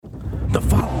The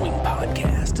following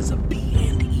podcast is a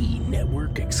B&E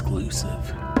Network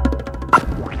exclusive.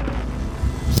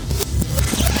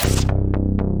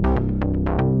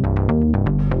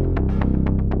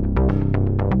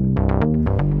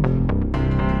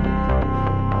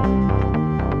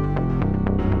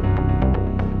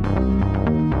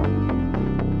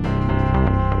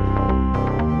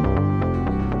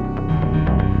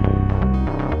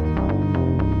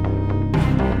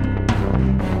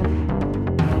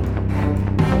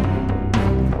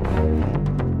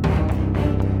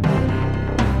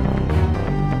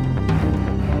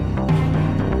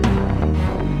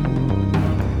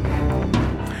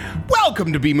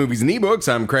 Welcome to B Movies and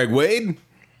Ebooks. I'm Craig Wade.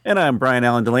 And I'm Brian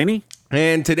Allen Delaney.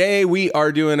 And today we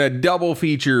are doing a double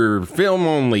feature, film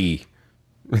only.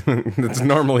 That's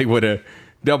normally what a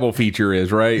double feature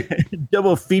is, right?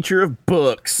 Double feature of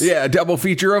books. Yeah, a double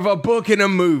feature of a book and a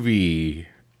movie.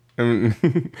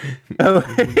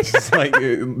 just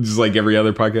like every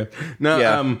other podcast.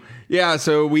 No,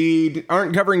 so we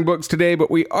aren't covering books today, but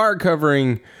we are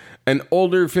covering an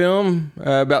older film,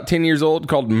 about 10 years old,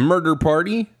 called Murder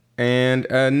Party. And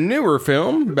a newer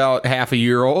film, about half a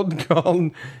year old,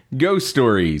 called Ghost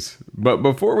Stories. But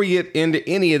before we get into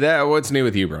any of that, what's new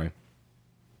with you, Brian?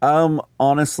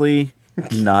 Honestly,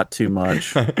 not too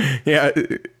much. Yeah,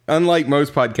 unlike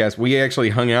most podcasts, we actually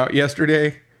hung out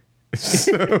yesterday.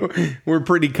 So we're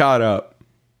pretty caught up.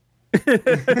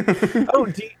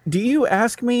 Oh, do you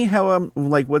ask me how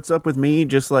like what's up with me?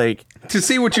 Just like to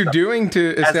see what you're doing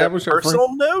to establish a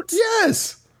personal note?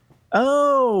 Yes.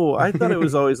 Oh, I thought it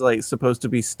was always like supposed to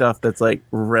be stuff that's like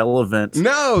relevant.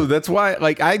 No, that's why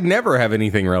like I never have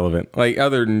anything relevant, like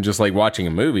other than just like watching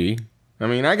a movie. I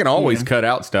mean, I can always cut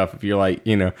out stuff if you're like,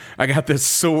 I got this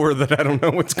sore that I don't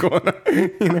know what's going on. I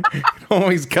can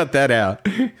always cut that out.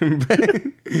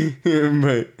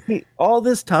 but all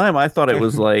this time, I thought it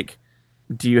was like,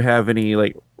 do you have any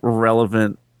like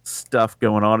relevant stuff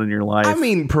going on in your life? I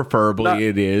mean, preferably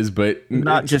it is, but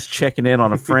not just checking in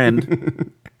on a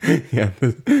friend. Yeah,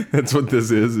 that's what this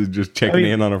is just checking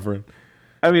in on a friend.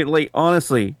 I mean, like,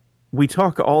 honestly, we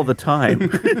talk all the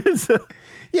time. So,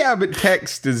 yeah, but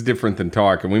text is different than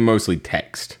talk, and we mostly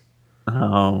text.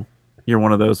 Oh, you're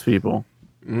one of those people.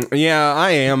 Yeah,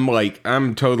 I am. Like,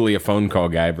 I'm totally a phone call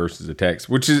guy versus a text,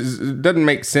 which doesn't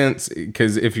make sense,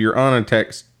 because if you're on a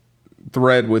text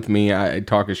thread with me, I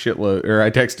talk a shitload, or I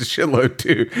text a shitload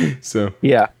too. So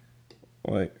yeah,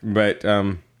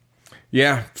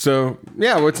 yeah. So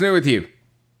yeah, what's new with you?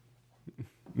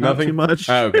 Nothing. Not too much.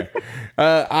 Oh, okay.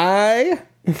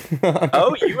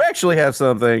 Oh, you actually have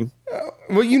something.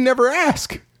 Well, you never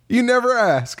ask.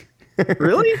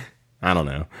 Really? I don't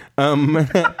know.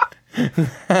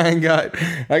 I got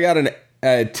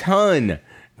a ton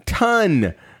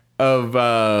of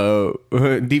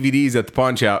DVDs at the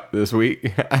pawn shop this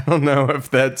week. I don't know if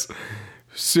that's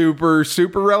super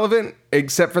relevant,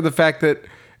 except for the fact that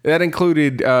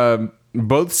included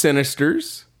both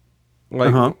Sinisters,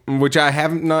 which I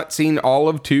have not seen all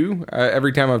of 2.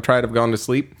 Every time I've tried, I've gone to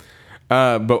sleep.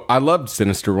 But I loved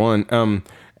Sinister 1.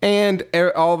 And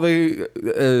all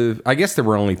the, I guess there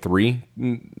were only 3.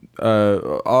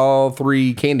 All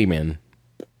 3 Candyman.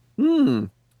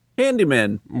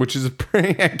 Candyman, which is a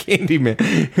pretty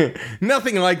Candyman.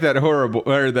 Nothing like that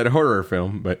horror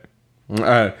film, but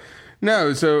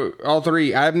no. So all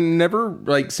 3, I've never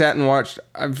like sat and watched.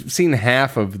 I've seen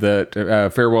half of the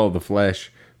Farewell of the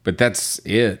Flesh, but that's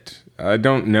it. I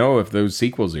don't know if those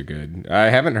sequels are good. I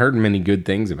haven't heard many good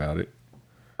things about it.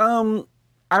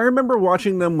 I remember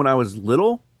watching them when I was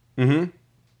little,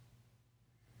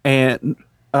 and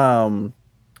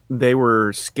they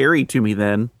were scary to me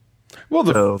then. Well,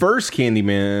 the first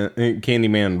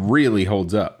Candyman really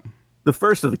holds up. The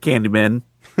first of the Candymen.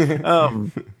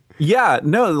 Yeah,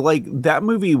 no, like that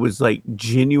movie was like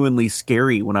genuinely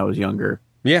scary when I was younger.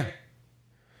 Yeah.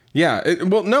 Yeah.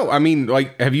 Well, no, I mean,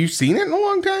 like, have you seen it in a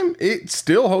long time? It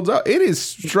still holds up. It is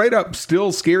straight up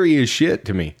still scary as shit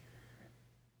to me.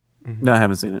 No, I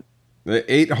haven't seen it.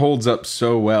 It holds up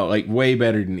so well, like way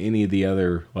better than any of the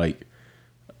other,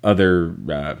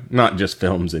 not just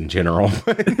films in general.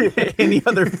 Any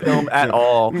other film at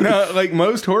all. No, like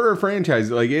most horror franchises,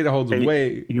 like it holds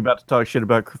way. You about to talk shit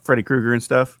about Freddy Krueger and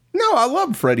stuff? No, I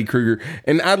love Freddy Krueger,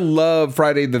 and I love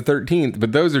Friday the 13th,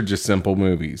 but those are just simple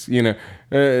movies.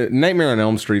 Nightmare on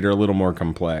Elm Street are a little more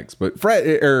complex, but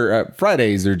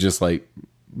Fridays are just like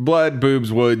blood,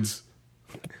 boobs, woods,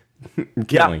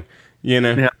 killing.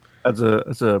 Yeah,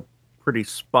 that's a pretty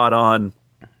spot on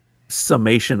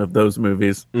summation of those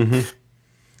movies.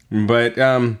 But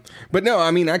no,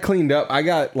 I mean, I cleaned up. I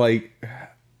got like,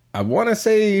 I want to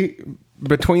say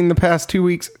between the past 2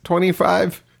 weeks,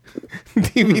 25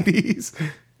 DVDs.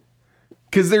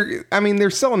 Because they're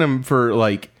selling them for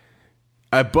like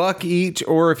 $1 each,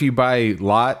 or if you buy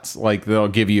lots, like they'll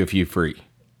give you a few free.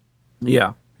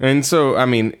 Yeah. And so, I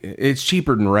mean, it's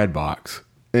cheaper than Redbox.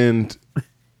 And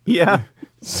Yeah.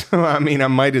 so, I mean, I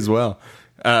might as well.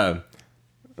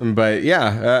 But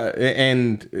yeah,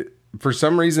 and for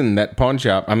some reason, that pawn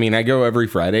shop, I mean, I go every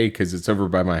Friday because it's over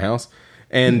by my house.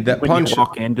 And that When pawn you shop.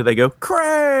 walk in, do they go,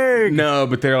 Craig? No,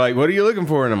 but they're like, what are you looking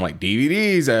for? And I'm like,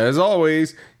 DVDs, as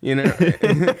always, you know.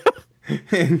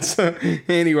 And so,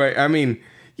 anyway, I mean,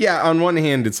 yeah, on one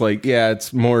hand, it's like, yeah,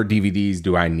 it's more DVDs.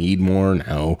 Do I need more?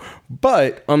 No.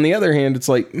 But on the other hand, it's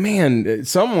like, man,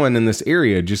 someone in this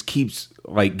area just keeps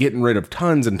like getting rid of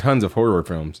tons and tons of horror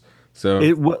films.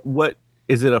 So What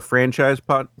is it? A franchise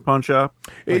pawn shop?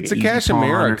 Like it's a Easy Cash Pawn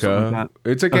or something America. like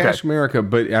that? It's a Cash America,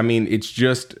 but I mean, it's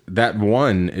just that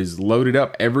one is loaded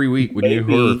up every week with new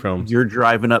horror films. You're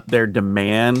driving up their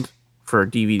demand for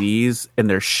DVDs, and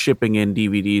they're shipping in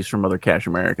DVDs from other Cash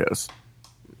Americas.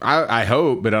 I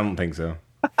hope, but I don't think so.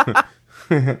 I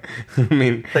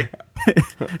mean,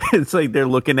 It's like they're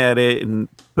looking at it in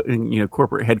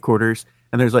corporate headquarters,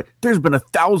 and there's been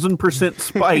 1,000%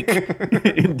 spike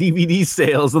in DVD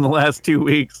sales in the last 2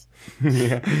 weeks.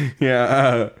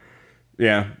 yeah.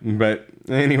 But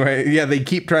anyway, yeah, they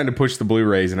keep trying to push the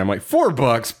Blu-rays, and I'm like, $4?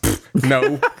 Pfft,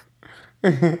 no.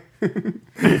 I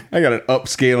got an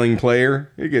upscaling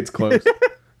player. It gets close.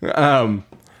 But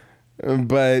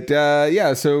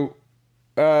yeah, so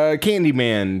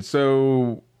Candyman.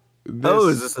 So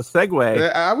Is this a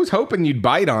segue? I was hoping you'd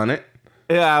bite on it.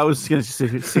 Yeah, I was going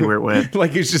to see where it went.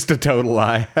 Like it's just a total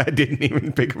lie. I didn't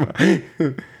even pick him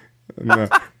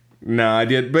up. No, I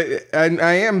did. But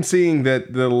I am seeing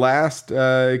that the last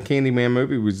Candyman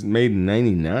movie was made in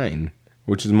 1999,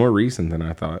 which is more recent than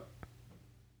I thought.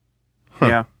 Huh.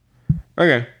 Yeah.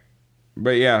 Okay.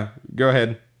 But yeah, go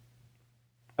ahead.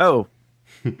 Oh,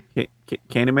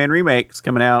 Candyman remake's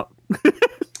coming out.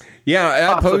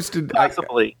 Yeah, I posted.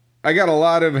 Possibly. I got a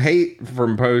lot of hate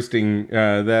from posting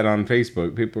that on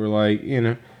Facebook. People were like,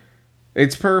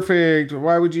 it's perfect.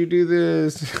 Why would you do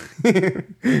this? I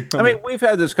mean, we've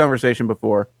had this conversation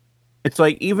before. It's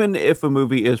like, even if a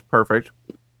movie is perfect,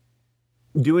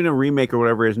 doing a remake or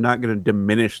whatever is not going to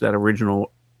diminish that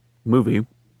original movie.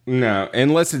 No,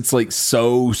 unless it's like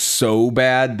so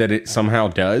bad that it somehow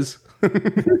does.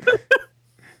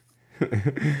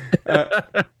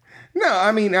 No,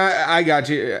 I mean, I got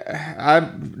you.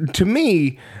 To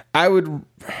me,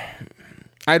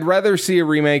 I'd rather see a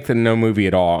remake than no movie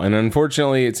at all. And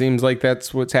unfortunately, it seems like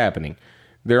that's what's happening.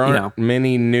 There aren't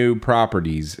many new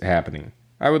properties happening.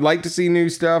 I would like to see new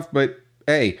stuff, but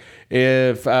hey,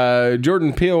 if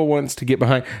Jordan Peele wants to get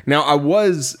behind... Now,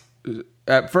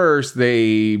 at first,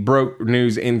 they broke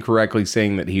news incorrectly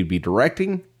saying that he'd be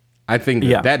directing. I think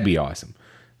that'd be awesome.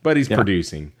 But he's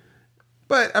producing.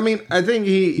 But, I mean, I think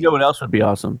he... You know what else would be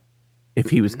awesome? If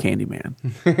he was Candyman.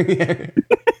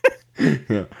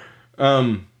 Yeah.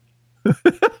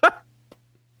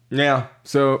 Yeah,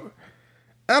 so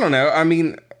I don't know. I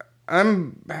mean,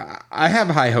 I have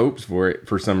high hopes for it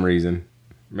for some reason.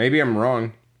 Maybe I'm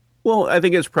wrong. Well, I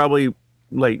think it's probably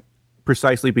like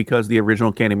precisely because the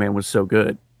original Candyman was so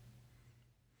good.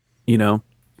 And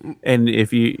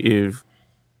if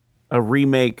a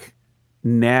remake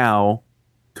now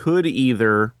could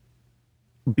either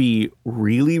be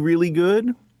really, really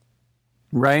good,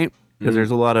 right? Because there's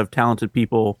a lot of talented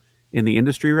people in the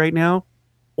industry right now,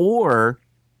 or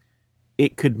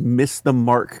it could miss the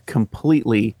mark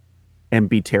completely and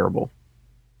be terrible.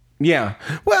 Yeah.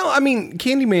 Well, I mean,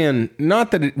 Candyman,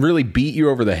 not that it really beat you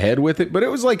over the head with it, but it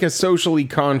was like a socially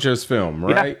conscious film,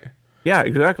 right? Yeah,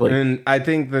 exactly. And I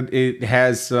think that it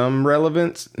has some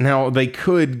relevance. Now, they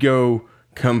could go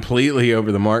completely over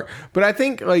the mark, but I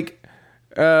think like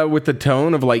with the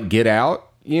tone of like Get Out,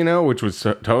 which was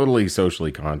totally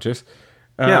socially conscious,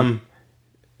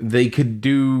 they could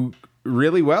do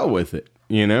really well with it,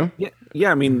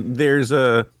 Yeah, I mean, there's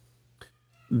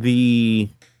the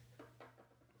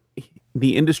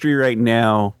industry right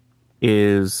now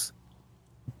is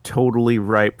totally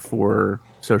ripe for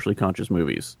socially conscious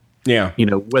movies. Yeah.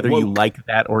 Whether you like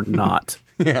that or not.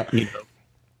 Yeah.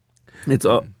 It's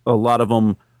a lot of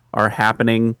them are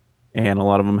happening, and a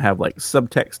lot of them have like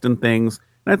subtext and things.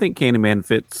 And I think Candyman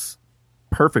fits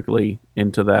perfectly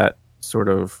into that sort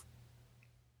of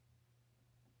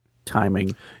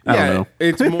timing. I don't know.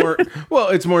 It's more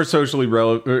it's more socially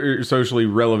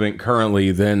relevant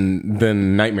currently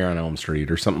than Nightmare on Elm Street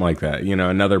or something like that.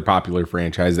 Another popular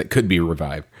franchise that could be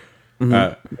revived.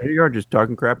 There you are, just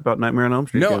talking crap about Nightmare on Elm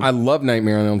Street. No, I love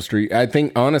Nightmare on Elm Street. I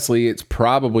think honestly, it's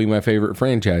probably my favorite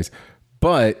franchise.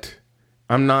 But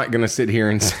I'm not going to sit here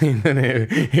and say that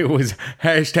it was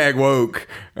hashtag woke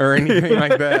or anything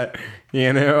like that.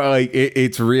 You know, like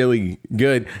it's really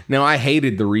good. Now, I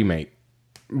hated the remake.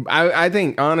 I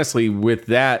think, honestly, with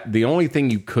that, the only thing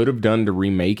you could have done to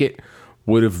remake it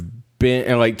would have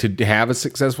been, like, to have a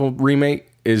successful remake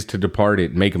is to depart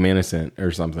it, make him innocent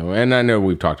or something. And I know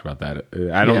we've talked about that.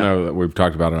 I don't know that we've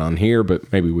talked about it on here, but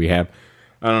maybe we have.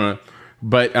 I don't know.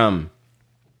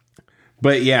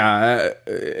 But yeah,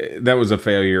 that was a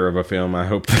failure of a film. I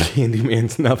hope the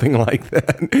Candyman's nothing like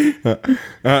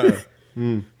that.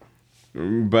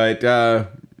 But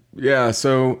yeah,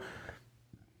 so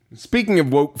speaking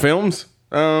of woke films,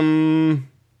 can't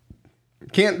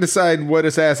decide what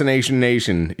Assassination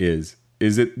Nation is.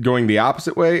 Is it going the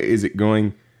opposite way? Is it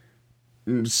going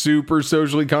super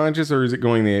socially conscious, or is it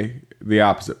going the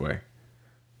opposite way?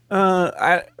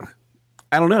 I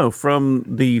don't know. From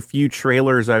the few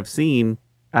trailers I've seen,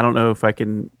 I don't know if I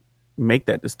can make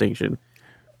that distinction.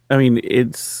 I mean,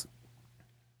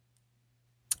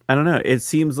 I don't know. It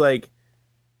seems like,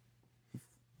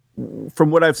 from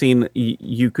what I've seen,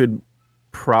 you could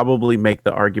probably make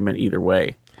the argument either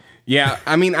way. Yeah,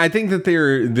 I mean, I think that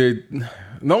the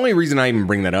only reason I even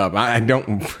bring that up, I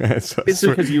don't. It's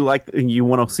because you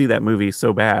want to see that movie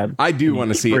so bad. I do want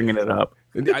to see bringing it up.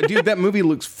 Dude, that movie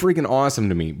looks freaking awesome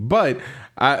to me. But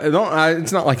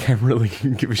it's not like I really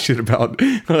give a shit about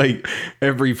like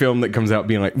every film that comes out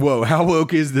being like, "Whoa, how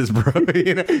woke is this, bro?"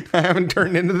 You know, I haven't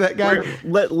turned into that guy.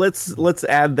 Let's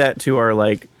add that to our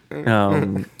like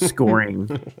scoring.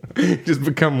 Just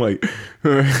become like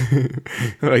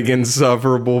like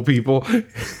insufferable people.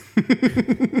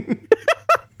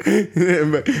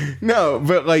 but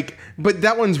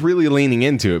that one's really leaning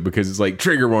into it because it's like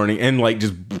trigger warning and like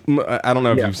just I don't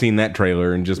know if you've seen that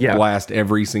trailer and just blast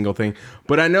every single thing.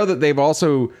 But I know that they've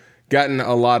also gotten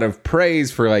a lot of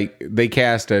praise for like they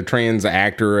cast a trans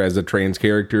actor as a trans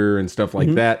character and stuff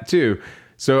like that too.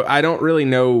 So I don't really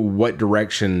know what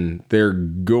direction they're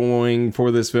going for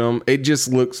this film. It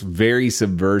just looks very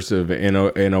subversive in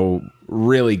a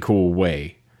really cool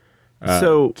way.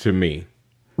 To me.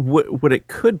 What it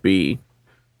could be,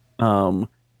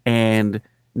 and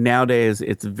nowadays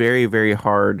it's very, very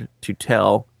hard to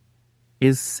tell,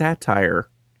 is satire.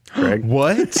 Greg.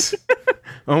 What?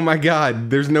 Oh my God!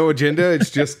 There's no agenda.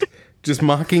 It's just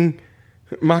mocking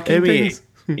things.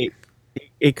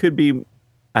 It could be.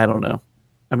 I don't know.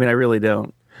 I mean, I really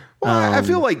don't. Well, I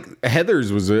feel like Heathers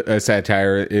was a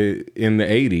satire in the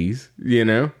 80s. You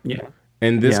know. Yeah.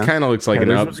 And this kind of looks like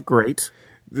Heathers was great.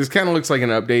 This kind of looks like an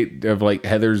update of like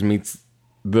Heathers meets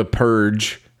The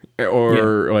Purge,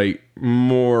 or like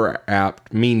more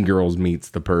apt Mean Girls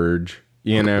meets The Purge,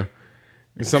 you know,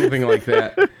 something like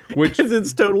that. Which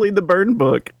it's totally the Burn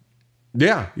Book.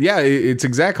 Yeah, it's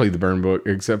exactly the Burn Book,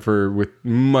 except for with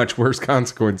much worse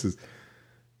consequences.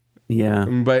 Yeah,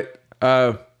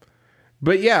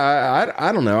 but yeah,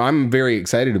 I don't know. I'm very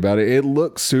excited about it. It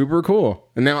looks super cool.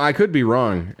 And now I could be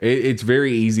wrong. It's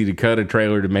very easy to cut a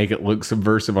trailer to make it look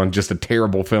subversive on just a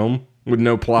terrible film with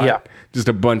no plot, just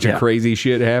a bunch of crazy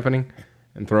shit happening,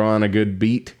 and throw on a good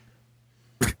beat.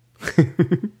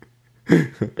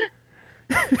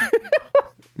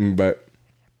 But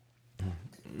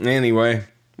anyway,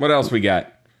 what else we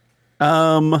got?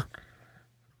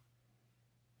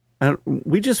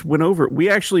 We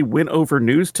actually went over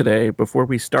news today before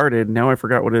we started. Now I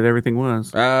forgot what everything was.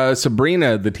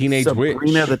 Sabrina, the Teenage Witch.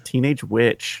 Sabrina, the Teenage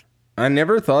Witch. I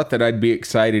never thought that I'd be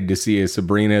excited to see a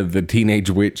Sabrina, the Teenage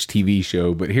Witch TV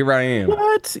show, but here I am.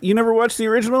 What? You never watched the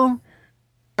original?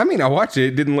 I mean, I watched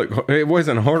it. It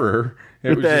wasn't horror.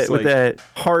 With that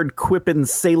hard quipping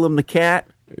Salem the cat?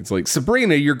 It's like,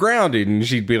 Sabrina, you're grounded. And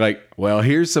she'd be like, well,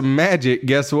 here's some magic.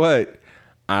 Guess what?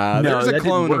 There's a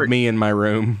clone of me in my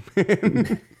room.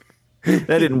 That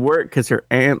didn't work because her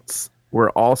aunts were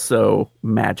also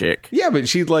magic. Yeah, but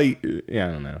she's like, I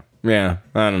don't know. Yeah,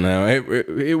 I don't know.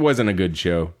 It wasn't a good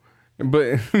show,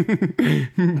 but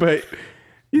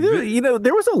you know,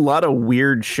 there was a lot of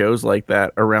weird shows like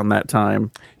that around that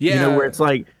time. Yeah, you know,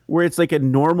 where it's like a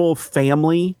normal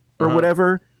family or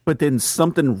whatever, but then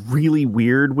something really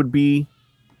weird would be,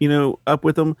 you know, up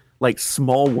with them. Like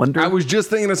Small Wonder. I was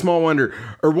just thinking of Small Wonder.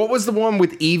 Or what was the one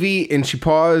with Evie and she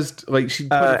paused? Like she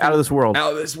Out of This World.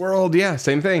 Out of This World. Yeah,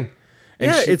 same thing.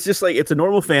 And it's just like it's a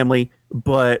normal family,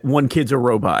 but one kid's a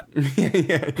robot.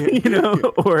 Yeah. You know,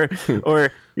 or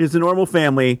it's a normal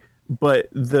family, but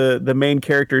the main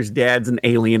character's dad's an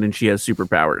alien and she has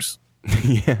superpowers.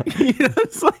 Yeah. You know,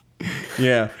 it's like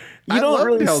yeah. You don't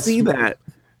really see that.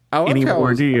 I like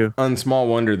anymore, do you? on Small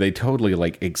Wonder they totally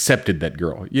like accepted that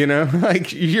girl, you know?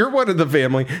 Like, you're one of the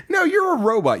family. No, you're a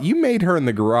robot. You made her in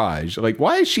the garage. Like,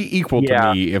 why is she equal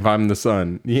to me if I'm the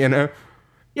son, you know?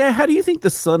 Yeah, how do you think the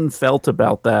son felt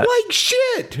about that? Like,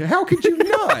 shit. How could you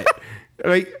not?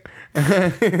 Like,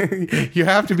 you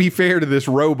have to be fair to this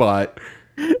robot.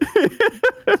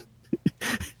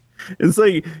 It's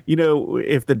like, you know,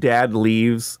 if the dad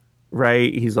leaves,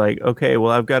 right? He's like, okay,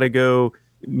 well, I've got to go,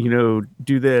 you know,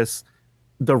 do this.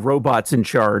 The robot's in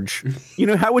charge. You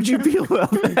know, how would you feel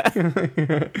about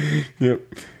that?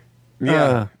 Yep.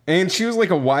 Yeah. And she was like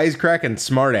a wisecracking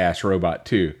smartass robot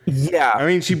too. Yeah. I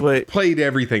mean, she played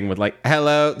everything with like,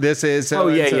 hello, this is so. Oh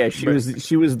yeah, yeah.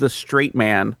 She was the straight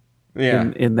man.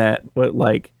 Yeah. In that, but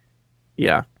like,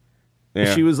 yeah.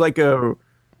 She was like a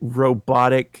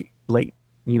robotic, like,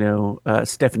 you know,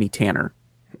 Stephanie Tanner.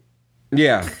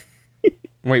 Yeah.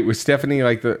 Wait, was Stephanie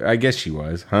like the? I guess she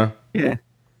was, huh? Yeah.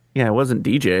 Yeah, it wasn't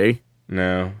DJ.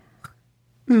 No.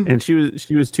 And she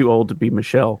was too old to be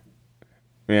Michelle.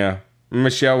 Yeah.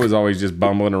 Michelle was always just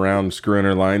bumbling around, screwing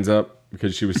her lines up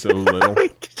because she was so little.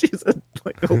 She's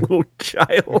like a little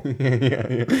child.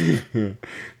 yeah.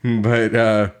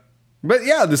 But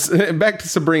yeah, this back to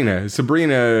Sabrina.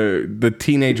 Sabrina, the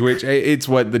teenage witch. It's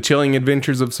what, The Chilling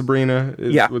Adventures of Sabrina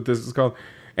is what this is called.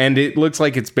 And it looks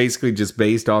like it's basically just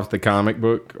based off the comic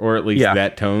book, or at least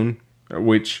that tone,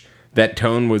 which that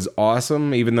tone was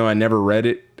awesome. Even though I never read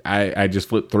it, I just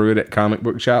flipped through it at comic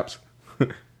book shops.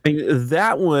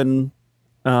 That one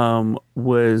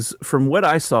was, from what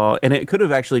I saw, and it could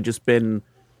have actually just been,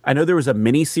 I know there was a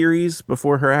mini series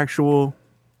before her actual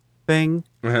thing.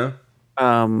 Uh-huh.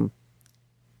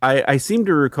 I seem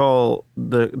to recall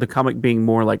the comic being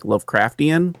more like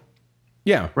Lovecraftian.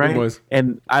 Yeah, right. It was.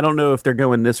 And I don't know if they're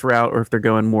going this route or if they're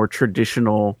going more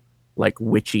traditional, like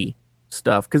witchy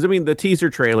stuff. Because I mean, the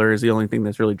teaser trailer is the only thing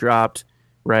that's really dropped,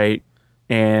 right?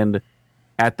 And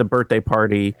at the birthday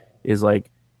party is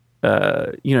like,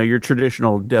 you know, your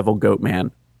traditional devil goat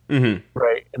man,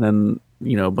 right? And then,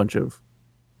 you know, a bunch of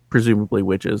presumably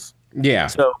witches. Yeah.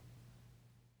 So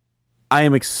I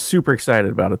am super excited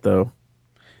about it, though.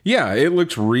 Yeah, it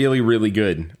looks really, really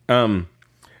good. And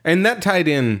that tied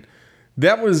in.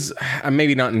 That was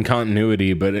maybe not in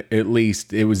continuity, but at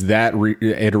least it was that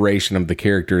iteration of the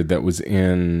character that was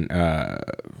in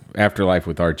Afterlife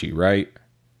with Archie, right?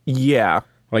 Yeah.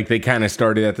 Like they kind of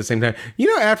started at the same time. You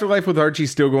know, Afterlife with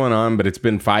Archie's still going on, but it's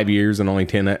been 5 years and only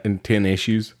 10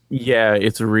 issues. Yeah,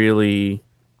 it's really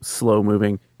slow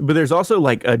moving. But there's also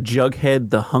like a Jughead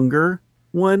the Hunger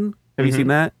one. Have you seen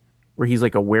that? Where he's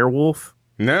like a werewolf?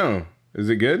 No. Is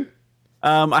it good?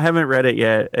 I haven't read it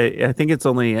yet. I think it's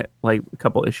only like a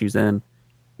couple issues in.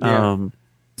 Yeah.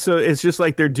 So it's just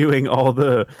like they're doing all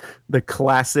the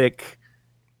classic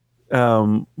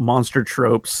monster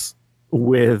tropes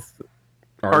with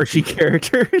Archie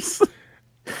characters.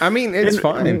 I mean, it's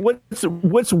fine.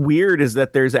 What's weird is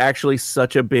that there's actually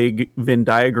such a big Venn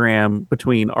diagram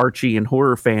between Archie and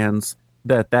horror fans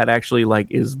that actually like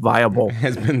is viable.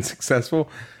 Has been successful.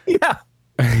 Yeah.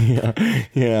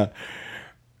 Yeah.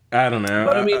 I don't know.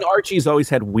 But I mean, Archie's always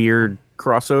had weird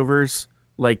crossovers.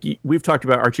 Like we've talked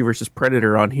about Archie versus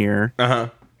Predator on here. Uh-huh.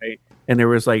 Right? And there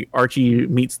was like Archie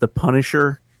meets the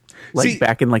Punisher, like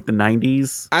back in like the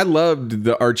 90s. I loved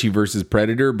the Archie versus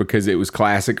Predator because it was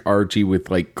classic Archie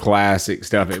with like classic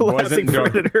stuff. It wasn't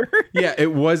dark. Predator. Yeah,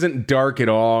 it wasn't dark at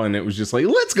all, and it was just like,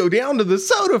 let's go down to the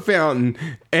soda fountain,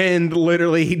 and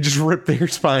literally he just ripped their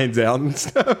spines out and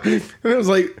stuff. And it was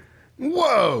like,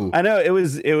 whoa! I know it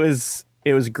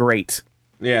was great.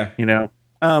 Yeah, you know.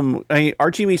 I mean,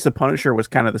 Archie meets the Punisher was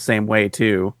kind of the same way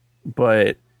too,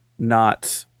 but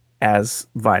not as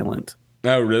violent.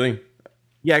 Oh, really?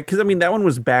 Yeah, because I mean that one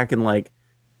was back in like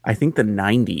I think the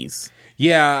 90s.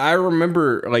 Yeah, I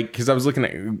remember like because I was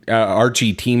looking at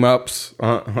Archie team ups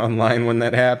online when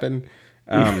that happened,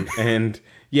 and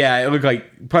yeah, it looked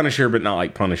like Punisher, but not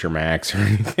like Punisher Max or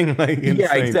anything like. Insane.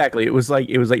 Yeah, exactly. It was like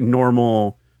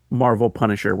normal Marvel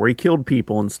Punisher where he killed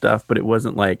people and stuff, but it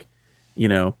wasn't like, you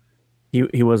know,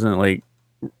 he wasn't like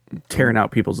tearing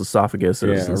out people's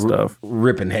esophaguses and stuff,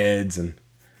 ripping heads and.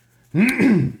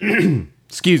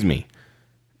 Excuse me.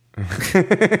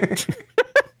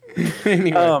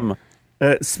 Anyway.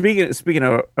 Speaking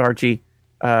of Archie,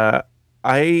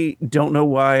 I don't know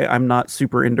why I'm not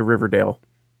super into Riverdale.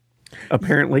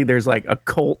 Apparently, there's like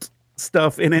occult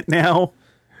stuff in it now.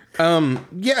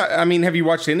 Yeah, I mean, have you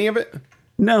watched any of it?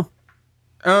 No.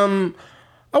 I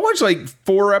watched like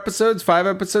 5 episodes.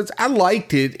 I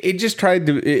liked it. It just tried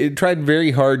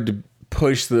very hard to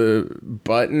push the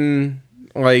button,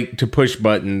 like to push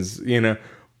buttons, you know.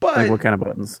 But like what kind of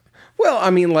buttons? Well, I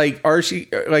mean, Archie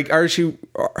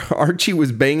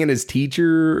was banging his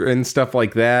teacher and stuff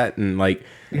like that, and like,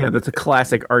 Yeah, that's a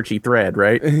classic Archie thread,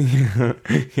 right?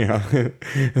 yeah,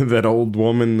 that old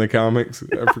woman in the comics.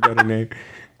 I forgot her name.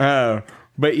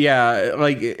 But yeah,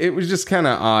 like it was just kind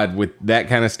of odd with that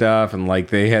kind of stuff, and like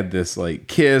they had this like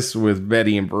kiss with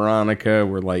Betty and Veronica,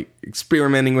 were like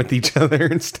experimenting with each other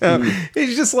and stuff.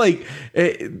 It's just like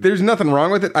there's nothing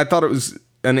wrong with it. I thought it was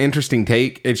an interesting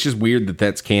take. It's just weird that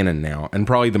that's canon now, and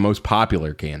probably the most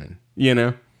popular canon. You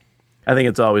know. I think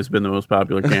it's always been the most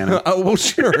popular canon. Oh, well,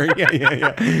 sure.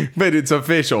 Yeah. But it's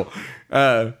official.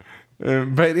 But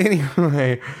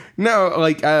anyway, no,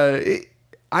 like,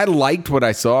 I liked what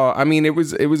I saw. I mean, it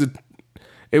was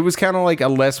kind of like a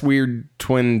less weird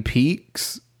Twin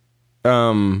Peaks.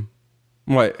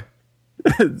 What?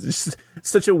 It's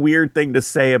such a weird thing to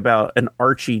say about an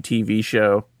Archie TV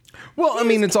show. Well, I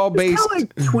mean, it's all based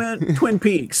like Twin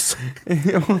Peaks.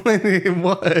 It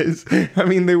was. I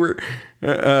mean, they were,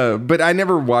 but I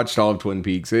never watched all of Twin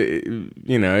Peaks. It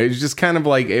was just kind of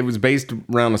like it was based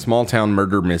around a small town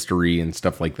murder mystery and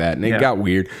stuff like that, and it got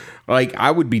weird. Like,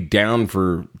 I would be down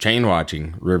for chain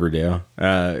watching Riverdale.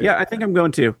 Yeah, I think I'm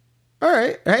going to. All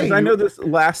right, hey, I know this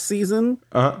last season,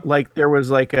 like there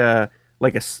was like a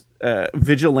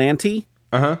vigilante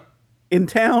in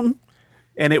town.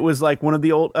 And it was like one of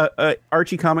the old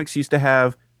Archie comics used to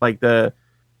have like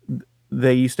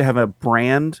they used to have a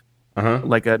brand,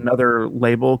 like another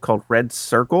label called Red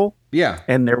Circle. Yeah.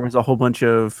 And there was a whole bunch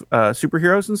of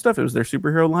superheroes and stuff. It was their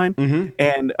superhero line.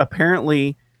 And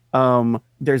apparently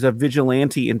there's a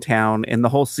vigilante in town, and the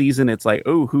whole season it's like,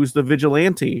 oh, who's the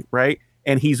vigilante? Right.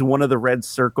 And he's one of the Red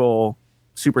Circle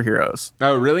superheroes.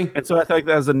 Oh, really? And so I thought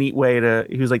that was a neat way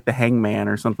he was like the Hangman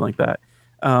or something like that.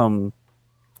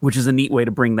 Which is a neat way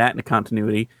to bring that into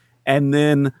continuity. And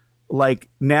then, like,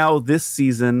 now this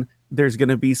season, there's going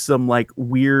to be some, like,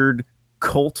 weird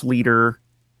cult leader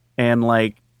and,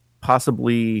 like,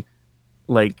 possibly,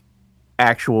 like,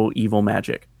 actual evil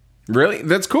magic. Really?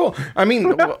 That's cool. I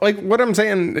mean, like, what I'm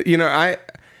saying,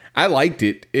 I liked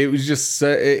it. It was just,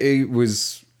 it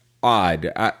was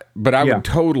odd, but I would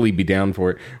totally be down for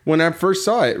it. When I first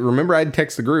saw it, remember I'd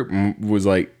text the group and was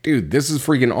like, dude, this is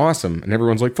freaking awesome. And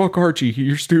everyone's like, fuck Archie,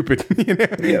 you're stupid.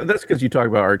 Yeah, that's because you talk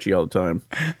about Archie all the time.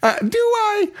 Do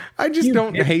I? I just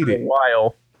don't hate it.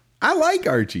 While I like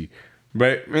Archie.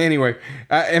 But anyway,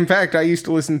 in fact, I used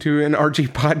to listen to an Archie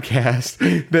podcast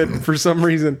that for some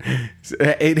reason,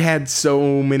 it had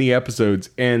so many episodes.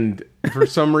 And for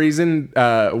some reason,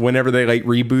 whenever they like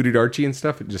rebooted Archie and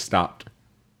stuff, it just stopped.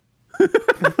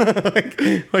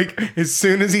 like as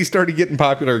soon as he started getting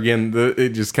popular again, it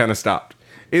just kind of stopped.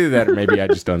 Either that or maybe I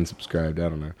just unsubscribed. I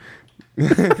don't know.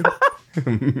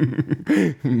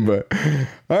 But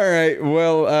all right,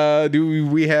 well, do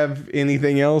we have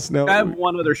anything else? No, I have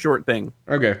one other short thing.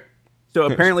 Okay. So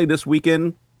apparently this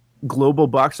weekend, global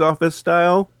box office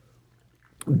style,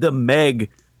 The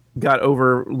Meg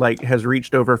has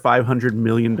reached over $500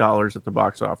 million at the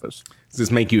box office. Does this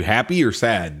make you happy or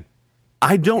sad?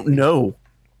 I don't know.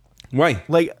 Why?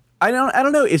 Like, I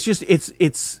don't know. It's just,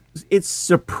 it's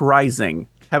surprising.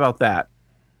 How about that?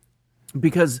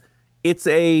 Because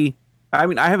I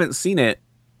haven't seen it,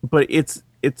 but it's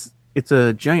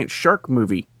a giant shark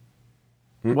movie.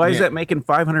 Why is that making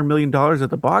 $500 million at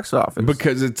the box office?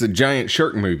 Because it's a giant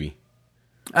shark movie.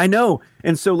 I know.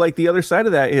 And so, like, the other side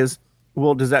of that is,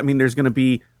 well, does that mean there's going to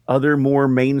be other more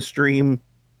mainstream,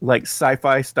 like,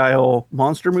 sci-fi style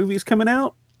monster movies coming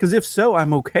out? Because if so,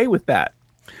 I'm okay with that.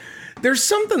 There's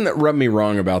something that rubbed me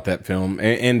wrong about that film,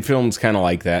 and films kind of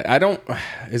like that. I don't,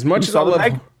 as much as I love...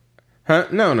 Meg? Huh?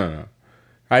 No.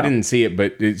 I didn't see it,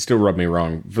 but it still rubbed me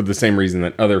wrong for the same reason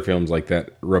that other films like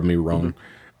that rub me wrong.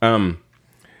 I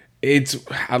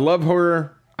love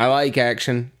horror. I like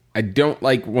action. I don't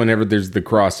like whenever there's the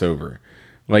crossover,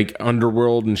 like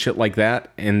Underworld and shit like that.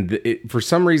 And for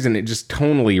some reason, it just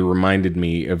tonally reminded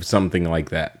me of something like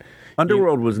that.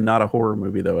 Underworld was not a horror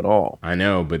movie, though, at all. I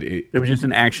know, but it was just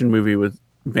an action movie with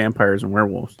vampires and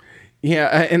werewolves.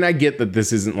 Yeah, and I get that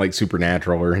this isn't like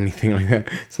Supernatural or anything like that.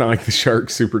 It's not like The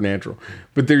Shark Supernatural.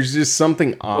 But there's just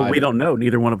something odd. Well, we don't know.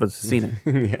 Neither one of us has seen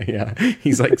it. Yeah.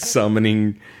 He's like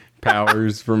summoning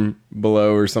powers from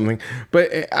below or something.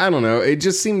 But I don't know. It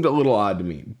just seemed a little odd to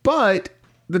me. But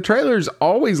the trailers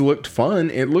always looked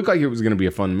fun. It looked like it was going to be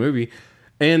a fun movie.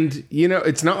 And,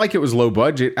 it's not like it was low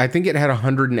budget. I think it had a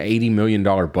 $180 million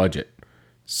budget.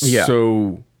 Yeah.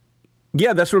 So...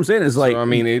 Yeah, that's what I'm saying. Is like, so, I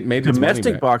mean, it made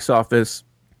domestic box office.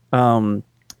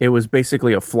 It was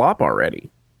basically a flop already.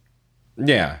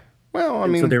 Yeah. Well, I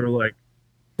mean, so they were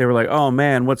like, oh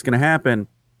man, what's going to happen?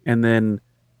 And then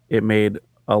it made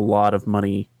a lot of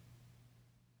money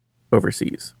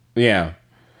overseas. Yeah.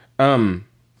 So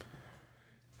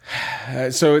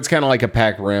it's kind of like a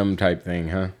Pac Rim type thing,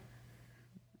 huh?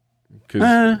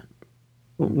 Because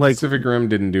Like, Pacific Rim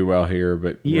didn't do well here,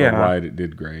 but Yeah. worldwide it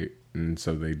did great. And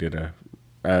so they did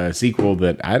a sequel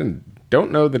that I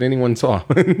don't know that anyone saw.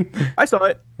 I saw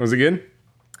it. Was it good?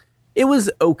 It was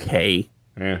okay.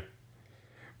 Yeah.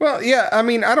 Well, yeah, I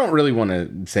mean, I don't really want to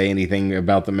say anything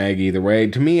about the Meg either way.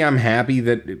 To me, I'm happy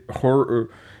that horror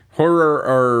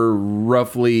are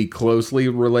roughly closely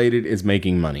related is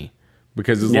making money.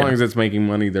 Because as long as it's making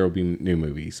money, there will be new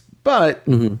movies. But,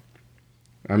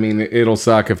 I mean, it'll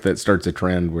suck if that starts a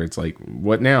trend where it's like,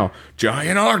 what now?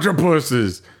 Giant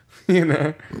octopuses! You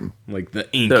know? Like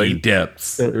the inky depths.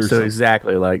 So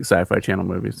exactly like Sci-Fi Channel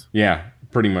movies. Yeah,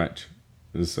 pretty much.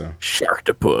 So,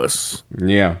 Sharktopus.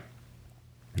 yeah.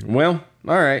 Well,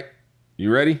 all right.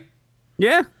 You ready?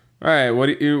 Yeah. All right.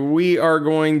 We are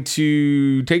going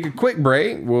to take a quick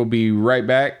break. We'll be right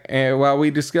back while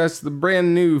we discuss the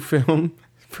brand new film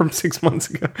from 6 months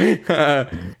ago,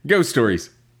 Ghost Stories.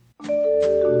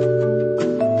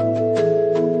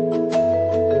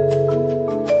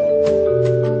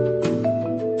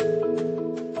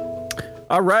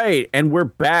 All right, and we're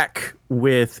back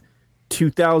with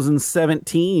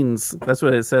 2017's. That's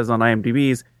what it says on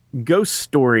IMDb's Ghost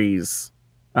Stories,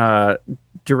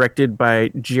 directed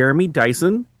by Jeremy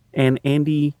Dyson and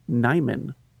Andy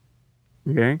Nyman.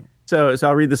 Okay, so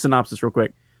I'll read the synopsis real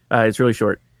quick. It's really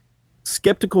short.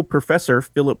 Skeptical professor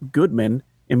Philip Goodman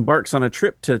embarks on a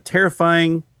trip to the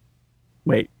terrifying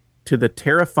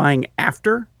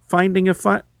after finding a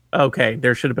fun. Okay,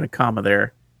 there should have been a comma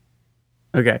there.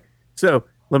 Okay. So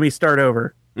let me start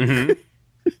over.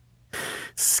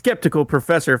 Skeptical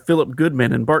professor Philip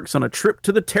Goodman embarks on a trip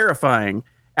to the terrifying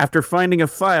after finding a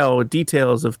file with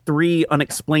details of 3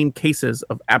 unexplained cases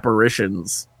of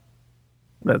apparitions.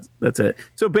 That's it.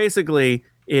 So basically,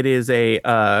 it is it's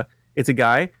a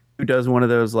guy who does one of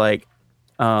those like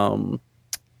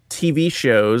TV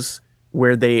shows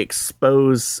where they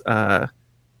expose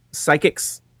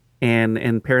psychics and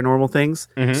paranormal things.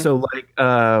 So like.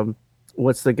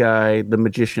 What's the guy, the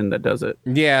magician that does it?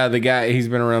 Yeah, the guy, he's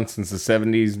been around since the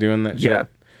 70s doing that shit. Yeah.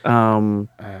 Oh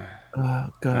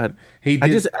God.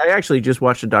 I actually just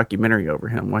watched a documentary over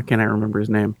him. Why can't I remember his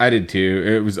name? I did too.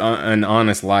 It was An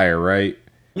Honest Liar, right?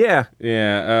 Yeah.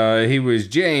 Yeah. He was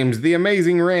James, the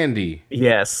Amazing Randy.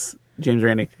 Yes. James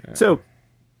Randi. So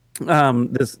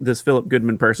this Philip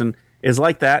Goodman person is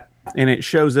like that, and it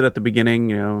shows it at the beginning,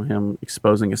 you know, him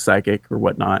exposing a psychic or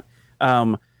whatnot.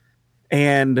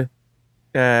 And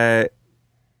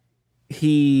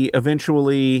he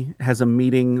eventually has a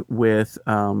meeting with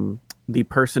the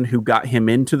person who got him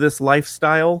into this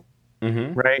lifestyle,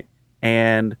 right?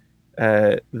 And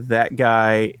that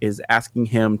guy is asking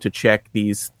him to check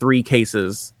these 3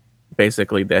 cases,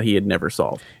 basically, that he had never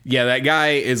solved. Yeah, that guy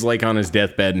is like on his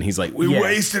deathbed, and he's like, "We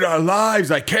wasted our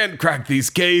lives. I can't crack these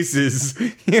cases."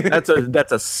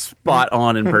 That's a spot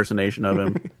on impersonation of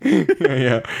him.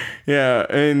 Yeah.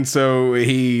 And so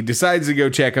he decides to go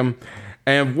check them,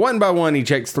 and one by one he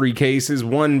checks 3 cases.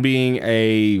 One being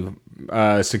a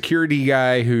security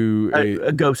guy who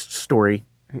A ghost story.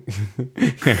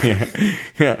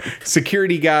 yeah,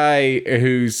 security guy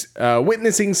who's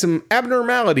witnessing some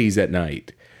abnormalities at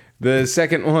night. The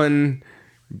second one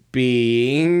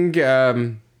being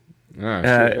a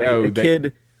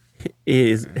kid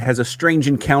has a strange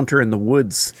encounter in the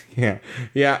woods. Yeah,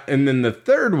 and then the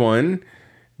third one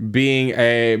being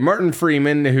a Martin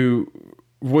Freeman, who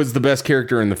was the best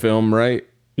character in the film, right?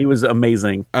 He was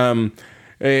amazing.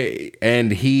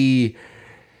 And he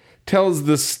tells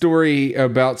the story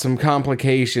about some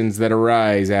complications that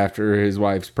arise after his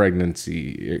wife's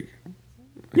pregnancy.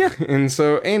 Yeah. And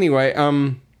so anyway,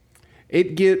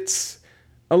 it gets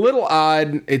a little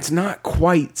odd. It's not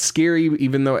quite scary,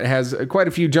 even though it has quite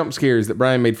a few jump scares that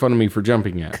Brian made fun of me for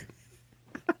jumping at.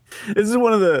 This is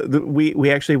one of the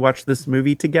we actually watched this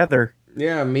movie together.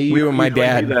 Yeah, you and my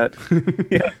dad.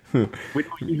 Yeah. We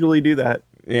don't usually do that.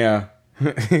 Yeah.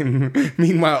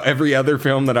 Meanwhile, every other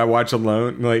film that I watch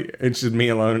alone, like it's just me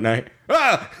alone at night.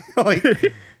 Like,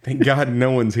 thank God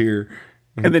no one's here.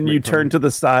 And then you turn to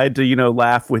the side to,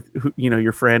 laugh with,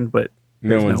 your friend, but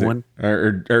there's no one.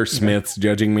 Or Smith's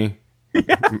judging me.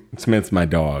 Yeah. Smith's my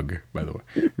dog, by the way.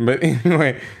 But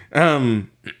anyway,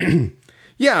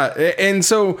 yeah. And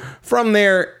so from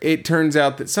there, it turns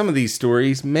out that some of these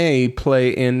stories may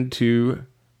play into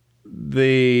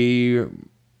the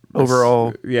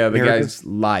overall guy's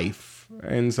life.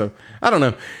 And so, I don't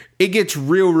know. It gets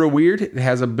real weird. It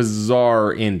has a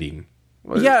bizarre ending.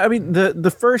 Yeah, I mean,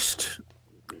 the first,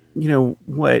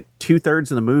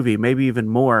 2/3 of the movie, maybe even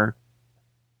more,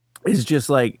 is just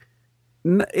like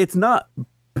it's not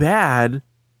bad,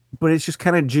 but it's just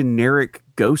kind of generic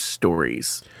ghost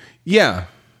stories. Yeah.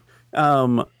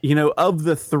 Of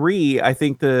the three, I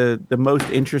think the most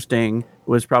interesting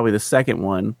was probably the second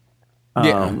one.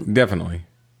 Yeah, definitely.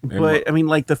 But I mean,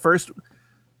 like the first,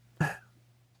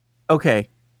 okay,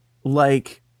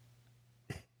 like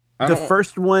the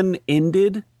first one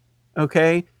ended,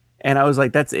 okay, and I was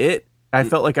like, that's it. I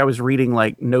felt like I was reading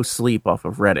like No Sleep off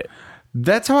of Reddit.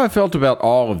 That's how I felt about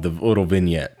all of the little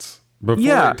vignettes. Before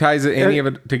it ties any of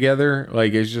it together,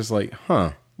 like it's just like,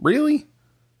 huh, really?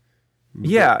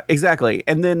 Yeah, exactly.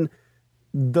 And then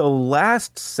the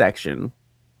last section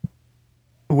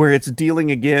where it's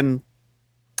dealing again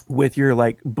with your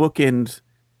like bookend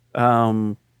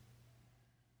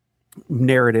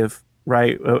narrative,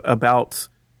 right, about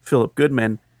Philip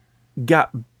Goodman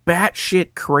got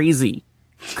batshit crazy.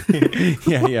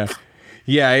 Yeah.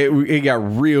 It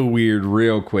got real weird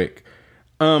real quick.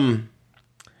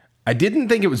 I didn't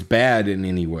think it was bad in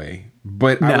any way,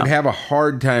 but I would have a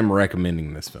hard time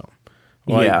recommending this film.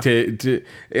 Like to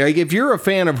like if you're a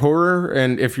fan of horror,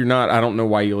 and if you're not, I don't know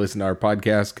why you listen to our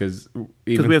podcast because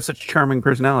we have such charming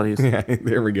personalities. Yeah,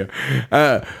 there we go.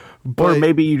 Or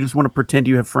maybe you just want to pretend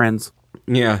you have friends.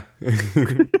 Yeah,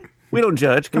 we don't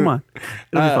judge. Come on,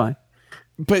 it'll be fine.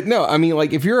 But no, I mean,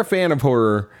 like if you're a fan of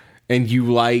horror and you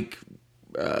like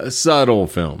subtle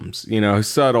films,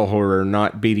 subtle horror,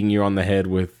 not beating you on the head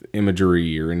with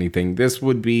imagery or anything, this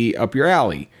would be up your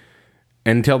alley.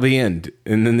 Until the end.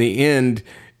 And then the end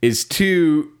is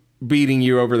two beating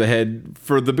you over the head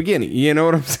for the beginning. You know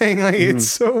what I'm saying? Like, it's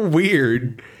so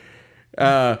weird.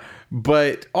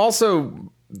 But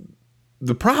also,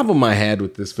 the problem I had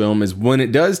with this film is when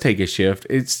it does take a shift,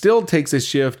 it still takes a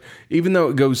shift, even though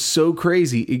it goes so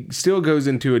crazy, it still goes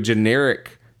into a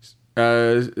generic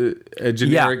ending.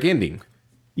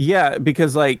 Yeah,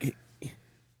 because like,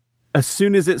 as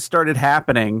soon as it started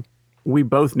happening, we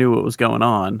both knew what was going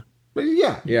on. But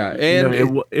yeah,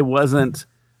 and it wasn't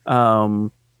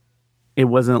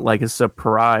like a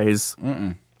surprise.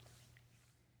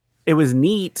 It was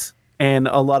neat, and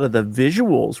a lot of the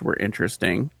visuals were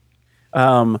interesting.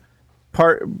 Part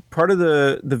of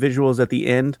the visuals at the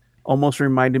end almost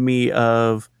reminded me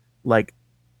of like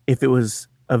if it was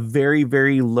a very,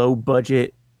 very low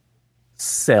budget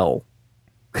Cell.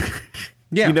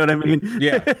 Yeah, you know what I mean?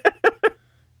 Yeah.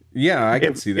 Yeah, I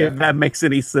can see that. If that makes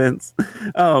any sense.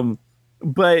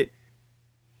 But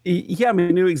yeah, I mean,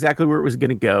 I knew exactly where it was going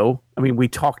to go. I mean, we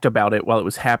talked about it while it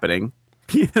was happening,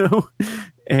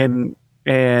 and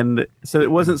so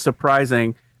it wasn't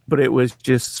surprising, but it was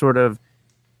just sort of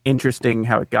interesting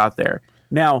how it got there.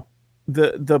 Now,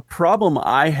 the problem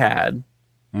I had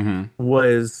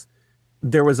was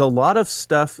there was a lot of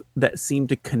stuff that seemed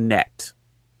to connect.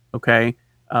 Okay.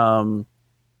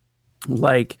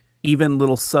 Like, even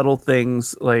little subtle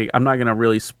things, like I'm not going to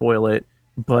really spoil it,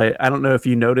 but I don't know if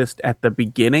you noticed at the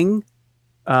beginning,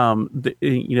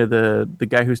 the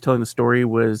guy who's telling the story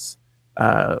was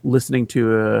listening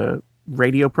to a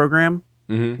radio program,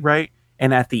 right?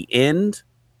 And at the end,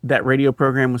 that radio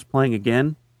program was playing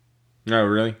again. Oh,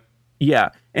 really? Yeah,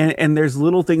 and there's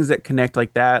little things that connect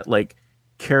like that, like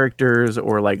characters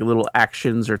or like little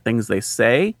actions or things they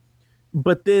say,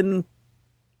 but then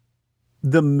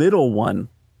the middle one.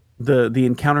 The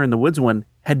encounter in the woods one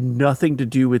had nothing to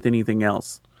do with anything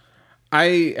else.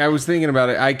 I was thinking about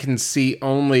it. I can see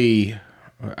only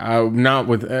not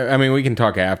with. I mean, we can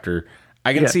talk after.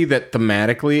 I can see that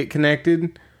thematically it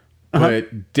connected,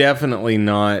 but definitely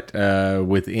not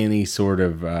with any sort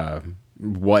of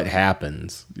what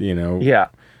happens. Yeah.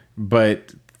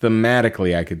 But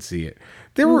thematically, I could see it.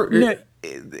 There were.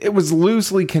 It was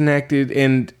loosely connected,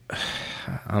 and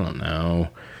I don't know.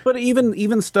 But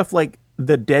even stuff like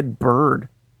the dead bird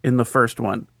in the first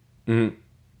one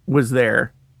was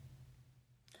there.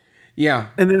 Yeah.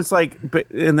 And then it's like,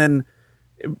 and then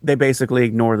they basically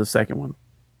ignore the second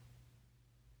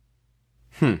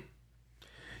one.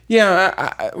 Yeah.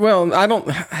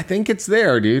 I think it's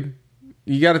there, dude.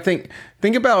 You got to think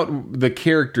about the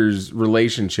character's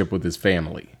relationship with his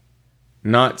family.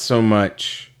 Not so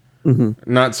much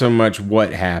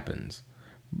what happens.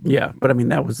 Yeah. But I mean,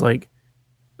 that was like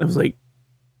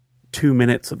 2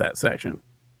 minutes of that section.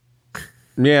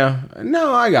 Yeah.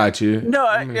 No, I got you. No,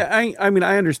 I mean,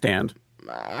 I understand.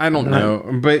 I don't know,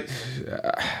 but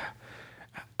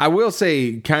I will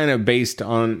say, kind of based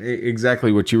on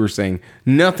exactly what you were saying,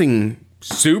 nothing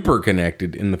super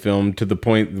connected in the film to the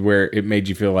point where it made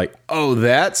you feel like, oh,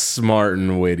 that's smart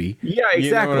and witty. Yeah, exactly.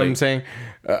 You know what I'm saying?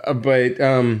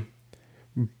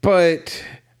 But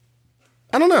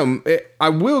I don't know. I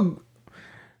will,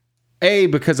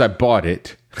 because I bought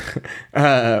it.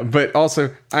 But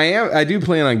also, I do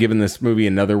plan on giving this movie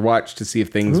another watch to see if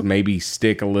things maybe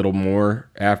stick a little more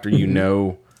after you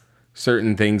know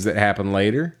certain things that happen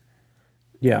later.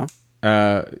 Yeah.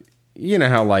 You know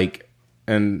how like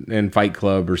in Fight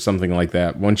Club or something like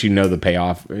that, once you know the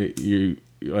payoff, you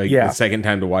like the second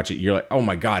time to watch it, you're like, oh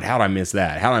my god, how'd I miss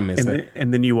that? How'd I miss that?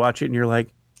 And then you watch it and you're like,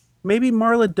 maybe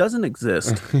Marla doesn't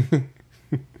exist.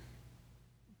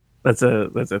 That's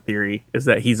a theory, is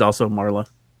that he's also Marla.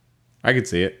 I could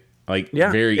see it. Like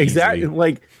very exactly.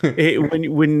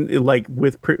 easily. Like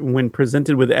when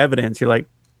presented with evidence, you're like,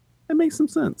 that makes some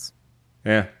sense.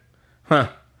 Yeah. Huh.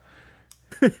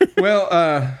 Well,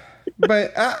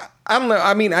 but I don't know.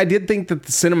 I mean, I did think that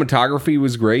the cinematography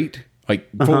was great, like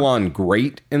full on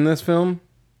great in this film.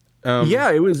 Yeah,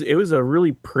 it was a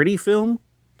really pretty film,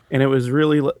 and it was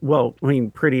really well. I mean,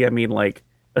 pretty. I mean, like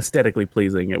aesthetically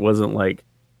pleasing. It wasn't like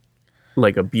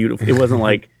a beautiful. It wasn't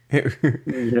like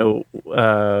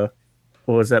what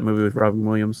was that movie with Robin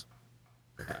Williams?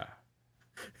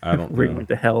 I don't Where he know. went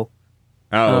to hell.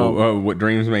 What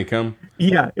dreams may come.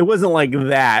 Yeah, it wasn't like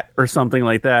that or something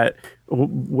like that,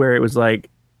 where it was like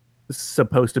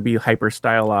supposed to be hyper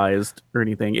stylized or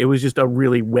anything. It was just a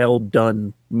really well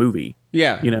done movie.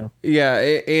 Yeah,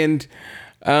 Yeah, and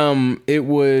it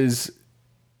was.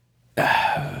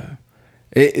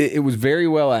 It was very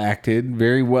well acted,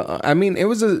 very well. I mean, it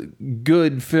was a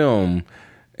good film,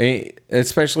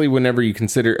 especially whenever you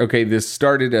consider. Okay, this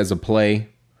started as a play.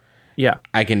 Yeah,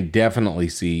 I can definitely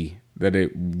see that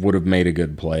it would have made a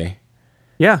good play.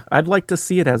 Yeah, I'd like to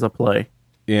see it as a play.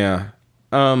 Yeah.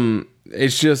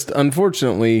 It's just,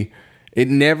 unfortunately, it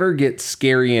never gets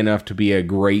scary enough to be a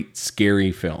great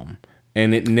scary film.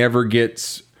 And it never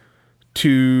gets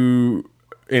too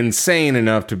insane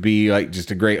enough to be like just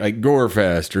a great like gore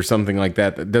fest or something like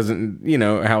that. That doesn't,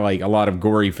 how like a lot of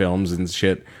gory films and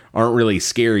shit aren't really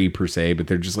scary per se, but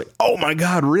they're just like, oh my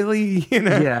god, really?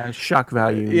 Yeah, shock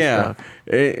value and stuff.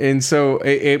 And so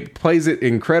it plays it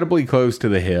incredibly close to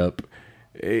the hip.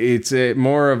 It's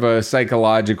more of a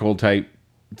psychological type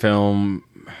film.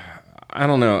 I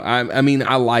don't know. I mean,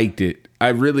 I liked it. I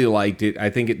really liked it. I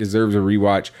think it deserves a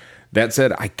rewatch. That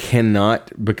said, I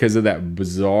cannot, because of that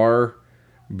bizarre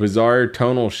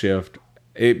tonal shift.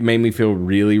 It made me feel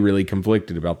really, really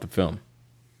conflicted about the film.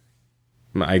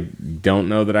 I don't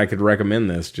know that I could recommend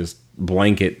this just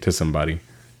blanket to somebody.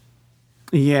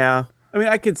 Yeah, I mean,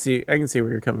 I can see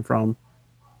where you're coming from.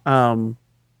 I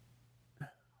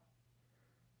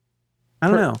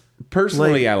don't know.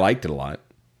 Personally, I liked it a lot.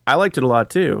 I liked it a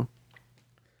lot too.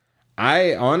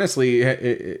 I honestly,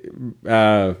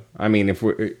 I mean,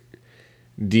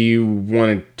 do you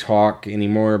want to talk any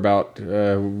more about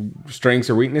strengths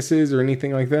or weaknesses or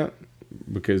anything like that?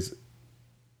 Because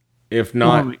if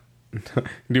not,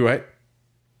 do what?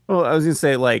 Well, I was gonna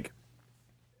say like,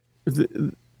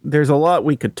 there's a lot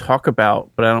we could talk about,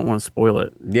 but I don't want to spoil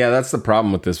it. Yeah, that's the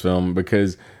problem with this film,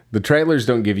 because the trailers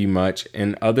don't give you much,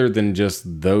 and other than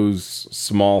just those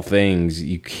small things,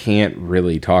 you can't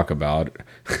really talk about,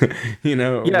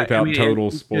 without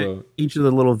total spoil. Each of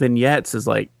the little vignettes is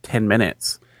like 10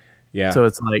 minutes. Yeah. So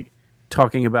it's like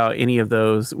talking about any of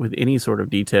those with any sort of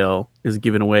detail is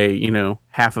giving away,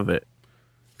 half of it.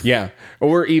 Yeah.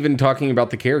 Or even talking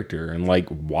about the character and like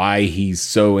why he's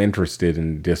so interested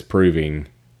in disproving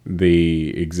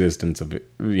the existence of,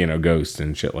 ghosts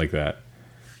and shit like that.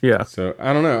 Yeah. So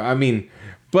I don't know. I mean,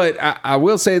 but I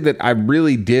will say that I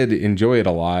really did enjoy it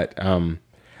a lot.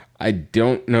 I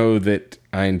don't know that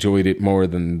I enjoyed it more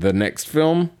than the next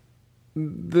film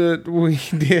that we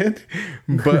did,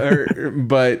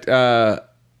 but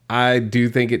I do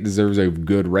think it deserves a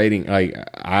good rating. Like,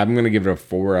 I'm gonna give it a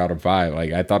 4 out of 5.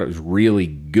 Like, I thought it was really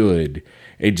good.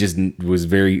 It just was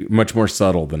very much more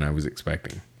subtle than I was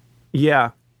expecting.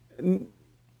 Yeah,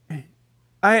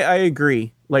 I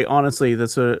agree. Like, honestly,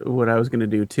 that's what I was gonna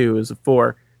do too, is a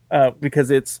 4, because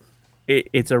it's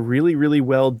a really, really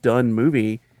well done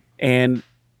movie, and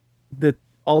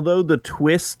although the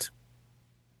twist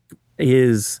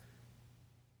is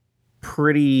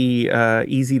pretty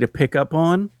easy to pick up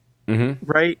on,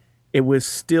 right? It was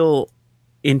still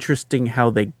interesting how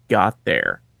they got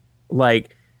there.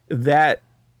 Like, that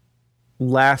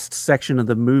last section of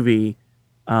the movie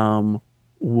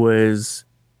was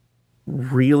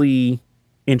really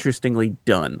interestingly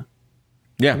done.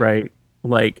 Yeah. Right?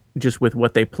 Like, just with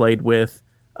what they played with,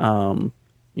 and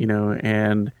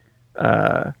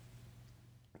I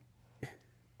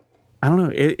don't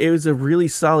know. It was a really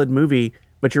solid movie,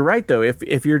 but you're right though.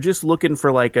 If you're just looking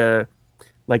for like a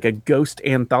ghost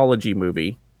anthology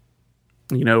movie,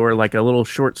 or like a little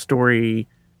short story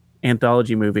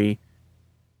anthology movie,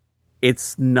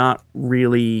 it's not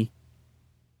really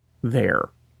there.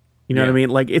 You know what I mean?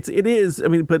 Like it is. I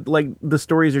mean, but like the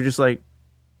stories are just like,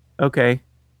 okay.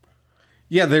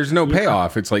 Yeah, there's no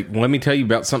payoff. It's like, let me tell you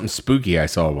about something spooky I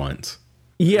saw once.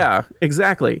 Yeah,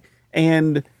 exactly.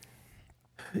 And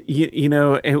you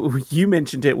know, and you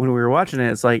mentioned it when we were watching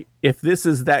it. It's like, if this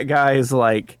is that guy's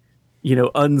like, you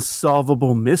know,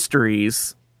 unsolvable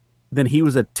mysteries, then he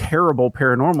was a terrible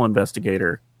paranormal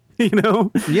investigator. You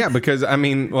know? Yeah, because I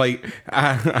mean, like,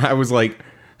 I was like,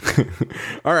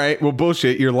 all right, well,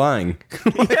 bullshit, you're lying.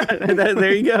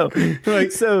 There you go.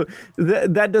 Like, so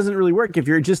that doesn't really work. If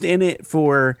you're just in it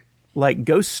for like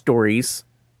ghost stories,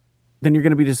 then you're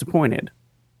going to be disappointed,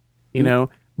 you know.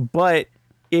 But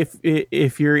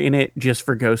if you're in it just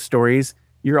for ghost stories,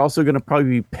 you're also going to probably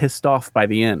be pissed off by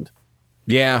the end.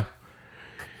 Yeah.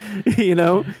 You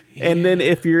know. And then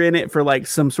if you're in it for like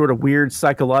some sort of weird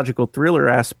psychological thriller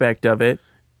aspect of it,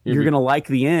 you're going to like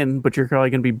the end, but you're probably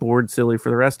going to be bored silly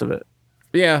for the rest of it.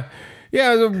 Yeah.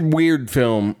 Yeah, it was a weird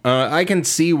film. I can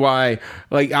see why,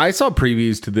 like, I saw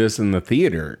previews to this in the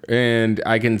theater, and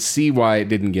I can see why it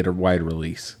didn't get a wide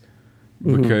release.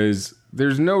 Because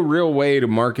there's no real way to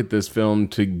market this film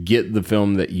to get the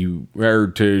film or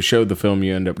to show the film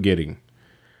you end up getting.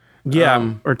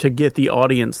 Yeah, or to get the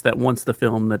audience that wants the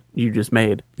film that you just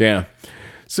made. Yeah.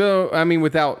 So, I mean,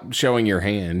 without showing your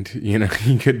hand, you know,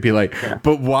 you could be like,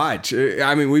 but watch.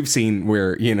 I mean, we've seen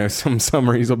where, you know, some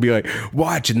summaries will be like,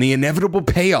 watch and the inevitable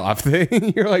payoff.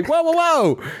 You're like,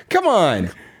 whoa, come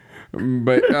on.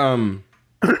 But,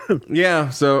 yeah,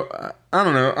 so I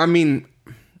don't know. I mean,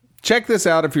 check this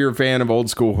out if you're a fan of old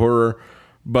school horror,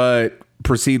 but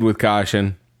proceed with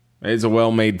caution. It's a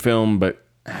well-made film, but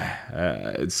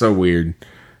it's so weird.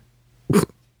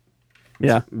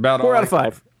 Yeah. About 4 out of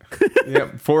 5.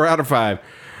 Yep, 4 out of 5.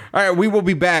 All right, we will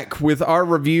be back with our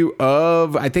review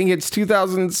of, I think it's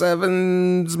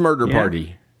 2007's Murder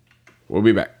Party. We'll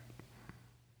be back.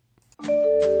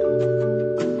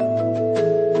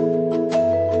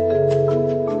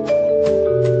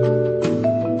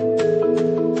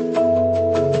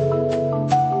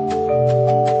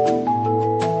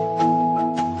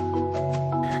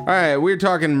 All right, we're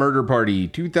talking Murder Party,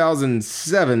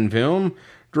 2007 film.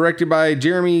 Directed by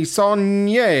Jeremy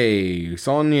Saulnier,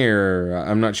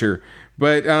 I'm not sure.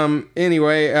 But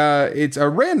anyway, it's a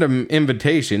random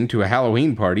invitation to a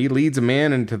Halloween party leads a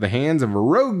man into the hands of a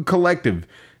rogue collective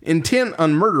intent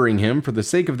on murdering him for the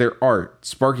sake of their art,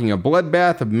 sparking a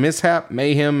bloodbath of mishap,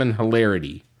 mayhem, and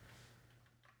hilarity.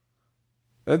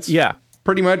 That's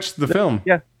pretty much the film.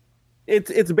 Yeah.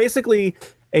 It's basically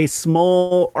a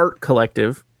small art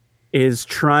collective is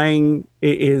trying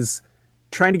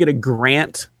to get a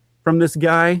grant from this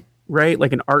guy, right?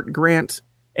 Like an art grant.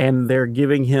 And they're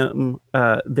giving him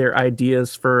their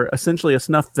ideas for essentially a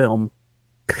snuff film.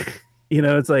 You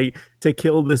know, it's like to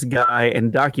kill this guy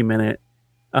and document it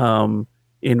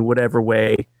in whatever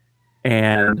way.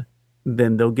 And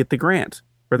then they'll get the grant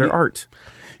for their art.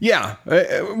 Yeah.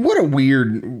 What a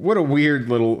weird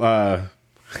little... I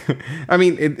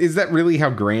mean, is that really how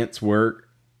grants work?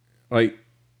 Like...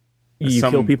 You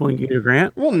kill people and you get a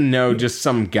grant? Well, no, just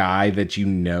some guy that you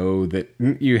know that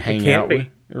you hang out with.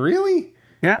 Really?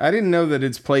 Yeah. I didn't know that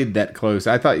it's played that close.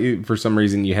 I thought for some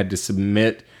reason you had to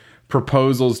submit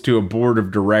proposals to a board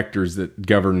of directors that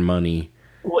govern money.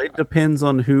 Well, it depends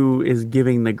on who is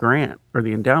giving the grant or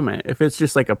the endowment. If it's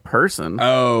just like a person.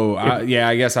 Oh,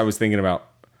 I guess I was thinking about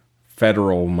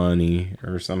federal money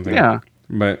or something. Yeah.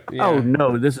 But yeah. Oh,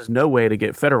 no, this is no way to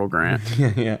get federal grant.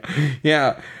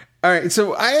 Yeah. All right,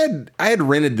 so I had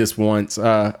rented this once.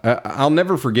 I'll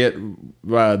never forget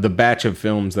the batch of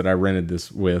films that I rented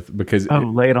this with because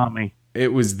lay it on me.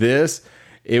 It was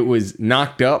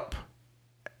Knocked Up,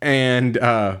 and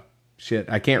shit,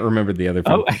 I can't remember the other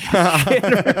film.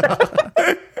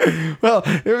 Well,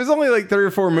 it was only like 3 or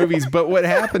 4 movies, but what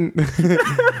happened?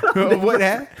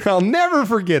 I'll never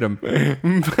forget them.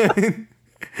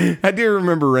 I do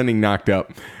remember renting Knocked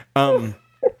Up.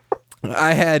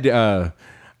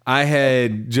 I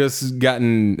had just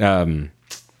gotten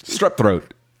strep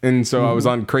throat, and so I was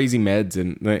on crazy meds,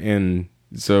 and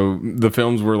so the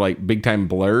films were like big time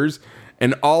blurs.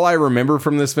 And all I remember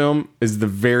from this film is the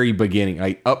very beginning,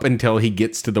 like up until he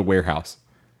gets to the warehouse.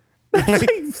 Like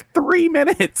 3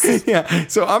 minutes. Yeah,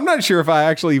 so I'm not sure if I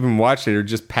actually even watched it or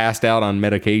just passed out on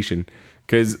medication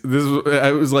because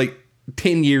it was like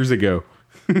 10 years ago.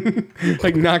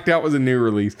 Like Knocked Out was a new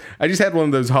release. I just had one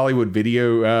of those Hollywood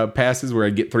video passes where I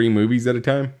get 3 movies at a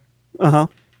time. Uh-huh.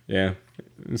 Yeah.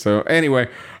 So anyway,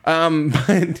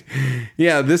 but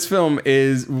yeah, this film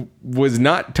was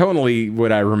not tonally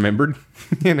what I remembered,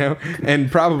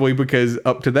 and probably because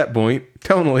up to that point,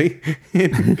 tonally,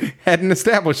 it hadn't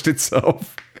established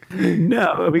itself.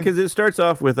 No, because it starts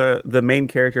off with the main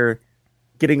character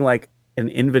getting like an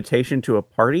invitation to a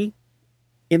party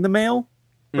in the mail,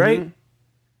 right? Mm-hmm.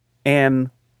 And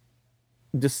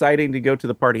deciding to go to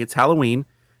the party. It's Halloween,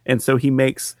 and so he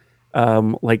makes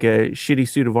like a shitty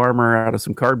suit of armor out of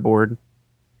some cardboard,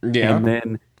 and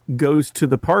then goes to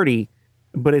the party.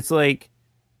 But it's like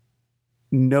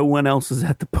no one else is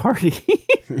at the party.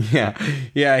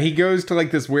 yeah. He goes to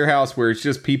like this warehouse where it's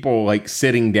just people like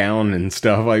sitting down and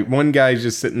stuff. Like one guy's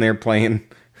just sitting there playing.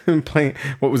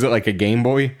 What was it, like a Game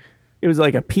Boy? It was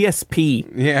like a PSP.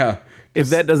 Yeah. If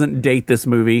that doesn't date this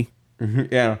movie.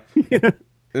 Yeah.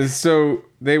 So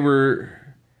they were,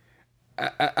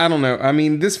 I don't know. I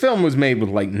mean, this film was made with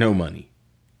like no money.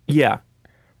 Yeah.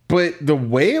 But the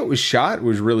way it was shot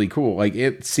was really cool. Like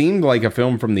it seemed like a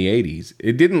film from the 80s.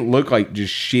 It didn't look like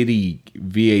just shitty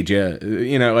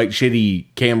VHS, like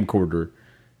shitty camcorder.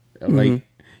 Mm-hmm. Like,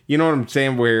 you know what I'm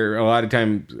saying? Where a lot of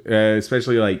times,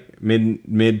 especially like mid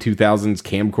 2000s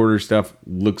camcorder stuff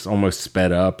looks almost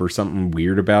sped up or something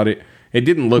weird about it. It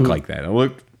didn't look like that. It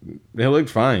looked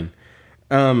fine.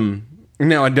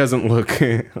 Now it doesn't look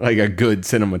like a good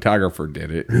cinematographer did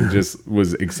it. It just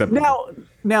was acceptable.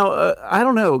 Now, I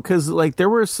don't know, because like there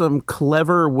were some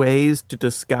clever ways to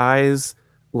disguise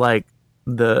like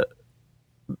the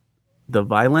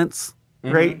violence,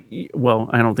 right?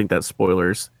 Well, I don't think that's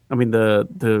spoilers. I mean,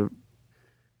 the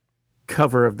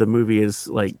cover of the movie is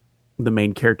like the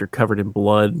main character covered in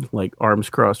blood, like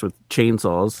arms crossed with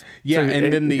chainsaws. Yeah, so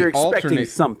and then the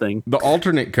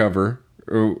alternate cover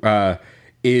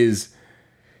is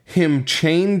him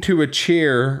chained to a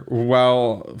chair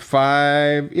while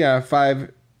five like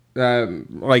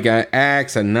an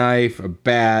axe, a knife, a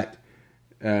bat,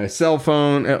 a cell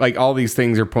phone, like all these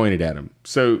things are pointed at him.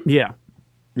 So yeah,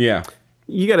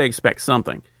 you got to expect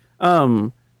something.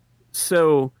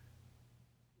 So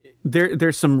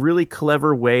there's some really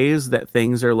clever ways that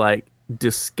things are like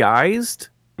disguised,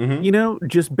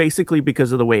 just basically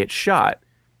because of the way it's shot.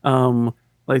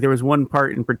 Like there was one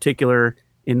part in particular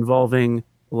involving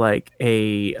like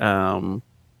a, I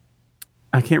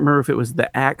can't remember if it was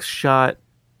the axe shot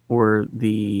or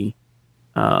the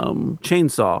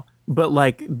chainsaw, but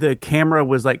like the camera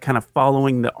was like kind of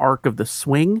following the arc of the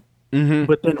swing,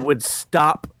 but then would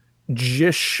stop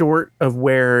just short of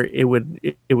where it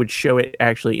would show it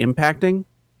actually impacting.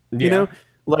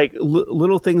 Like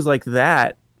little things like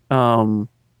that.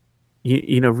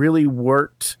 Really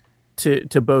worked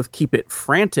to both keep it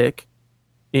frantic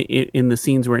in the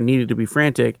scenes where it needed to be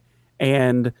frantic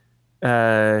and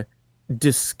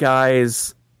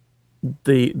disguise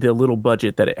the little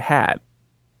budget that it had.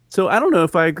 So I don't know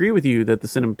if I agree with you that the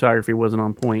cinematography wasn't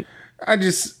on point. I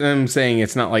just am saying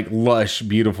it's not like lush,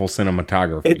 beautiful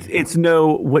cinematography. It's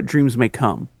no What Dreams May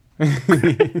Come.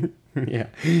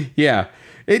 Yeah.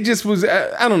 It just was,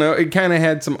 I don't know, it kind of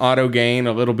had some auto gain,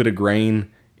 a little bit of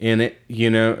grain in it,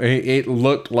 It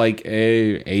looked like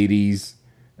a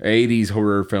 80s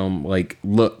horror film, like,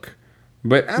 look.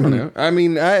 But I don't know. I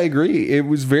mean, I agree. It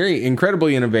was very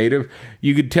incredibly innovative.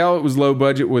 You could tell it was low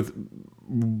budget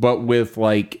but with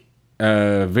like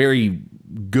a very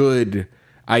good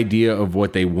idea of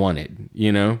what they wanted,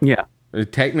 Yeah.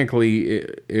 Technically,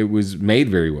 it was made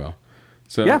very well.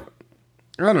 So, yeah.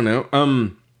 I don't know.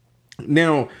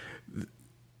 Now,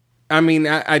 I mean,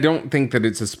 I don't think that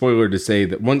it's a spoiler to say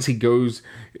that once he goes,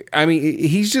 I mean,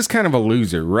 he's just kind of a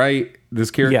loser, right?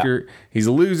 This character, he's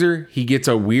a loser. He gets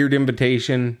a weird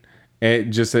invitation.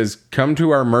 It just says, "Come to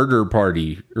our murder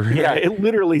party." Right? Yeah, it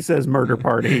literally says murder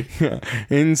party. Yeah.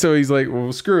 And so he's like,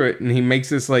 well, screw it. And he makes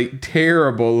this like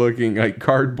terrible looking like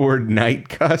cardboard night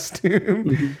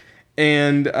costume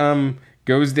and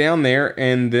goes down there,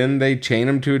 and then they chain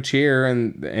him to a chair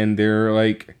and they're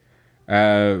like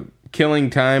killing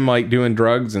time, like doing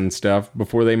drugs and stuff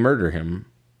before they murder him.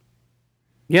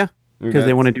 Yeah, because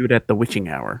they want to do it at the witching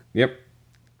hour. Yep.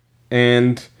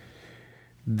 And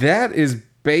that is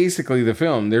basically the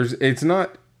film. It's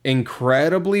not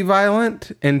incredibly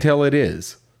violent until it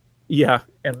is. Yeah,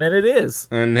 and then it is.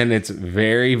 And then it's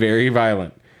very, very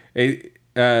violent.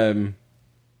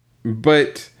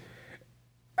 But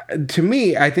to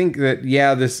me, I think that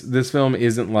this film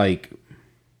isn't like,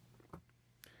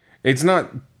 it's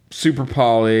not super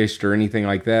polished or anything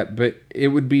like that, but it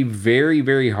would be very,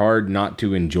 very hard not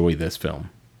to enjoy this film.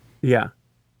 Yeah.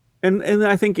 And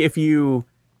I think if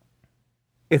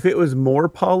it was more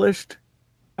polished,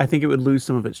 I think it would lose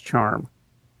some of its charm.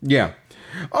 Yeah.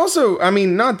 Also, I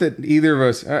mean, not that either of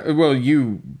us, well,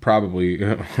 you probably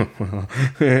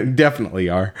definitely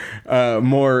are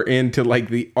more into like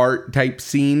the art type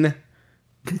scene.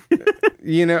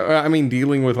 I mean,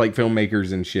 dealing with like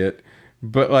filmmakers and shit,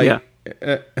 but like,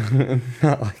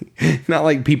 not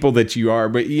like people that you are,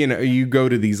 but you go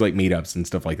to these like meetups and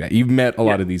stuff like that. You've met a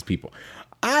lot of these people.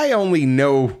 I only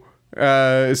know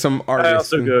some artists. I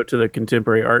also go to the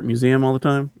Contemporary Art Museum all the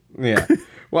time. Yeah.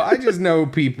 Well, I just know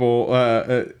people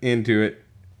into it.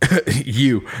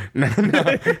 You. No,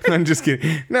 I'm just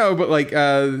kidding. No, but like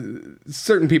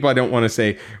certain people I don't want to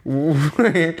say.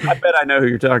 I bet I know who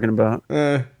you're talking about.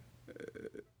 Yeah.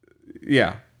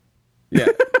 Yeah.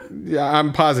 Yeah,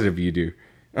 I'm positive you do.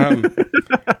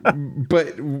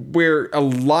 But where a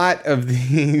lot of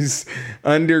these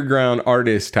underground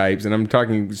artist types, and I'm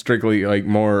talking strictly like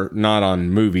more not on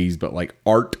movies, but like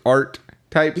art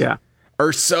types. Yeah.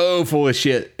 Are so full of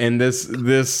shit, and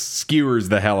this skewers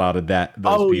the hell out of that.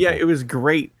 Those people. Yeah, it was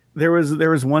great. There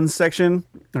was one section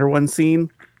or one scene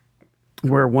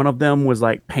where one of them was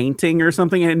like painting or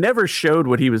something, and it never showed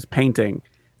what he was painting,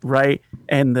 right?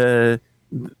 And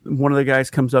one of the guys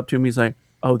comes up to him, he's like,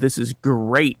 "Oh, this is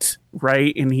great,"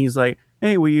 right? And he's like,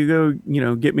 "Hey, will you go,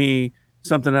 get me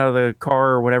something out of the car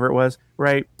or whatever it was,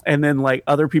 right?" And then like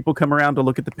other people come around to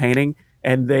look at the painting.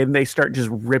 And then they start just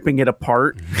ripping it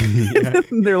apart.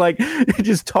 They're like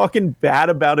just talking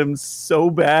bad about him so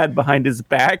bad behind his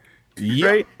back. Yep.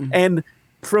 Right. And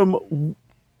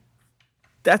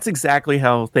that's exactly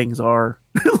how things are.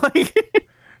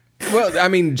 Well, I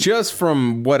mean, just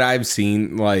from what I've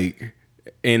seen, like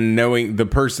in knowing the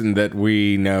person that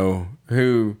we know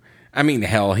who, I mean,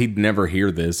 hell, he'd never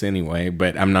hear this anyway,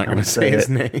 but I'm not going to say his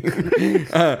name.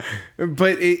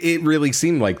 But it really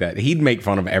seemed like that. He'd make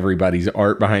fun of everybody's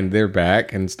art behind their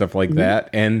back and stuff like that.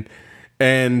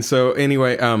 And so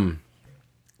anyway,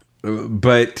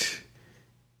 but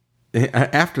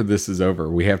after this is over,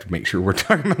 we have to make sure we're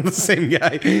talking about the same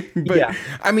guy. But yeah.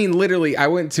 I mean, literally, I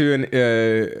went to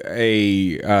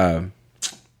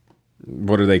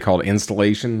what are they called?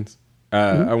 Installations.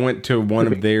 I went to one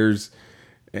of theirs.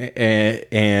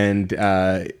 And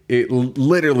it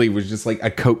literally was just like a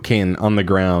Coke can on the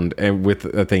ground and with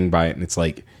a thing by it, and it's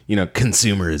like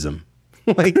consumerism.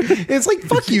 Like it's like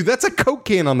fuck you, that's a Coke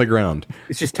can on the ground.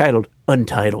 It's just titled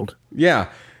Untitled. Yeah.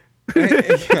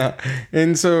 Yeah.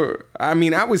 And so I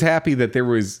mean I was happy that there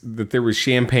was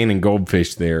champagne and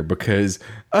goldfish there, because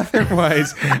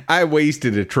otherwise I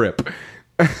wasted a trip.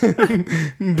 But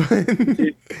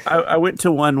I went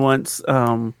to one once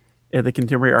at the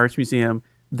Contemporary Arts Museum.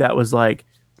 That was like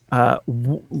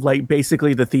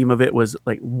basically the theme of it was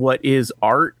like, what is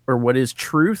art or what is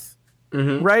truth,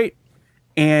 right?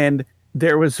 And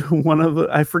there was one of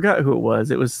I forgot who it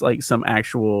was. It was like some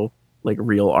actual like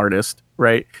real artist,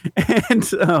 right? And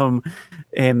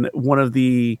one of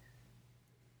the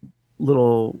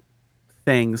little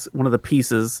things, one of the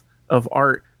pieces of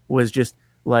art was just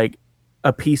like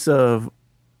a piece of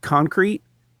concrete,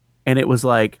 and it was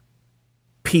like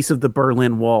piece of the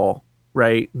Berlin Wall.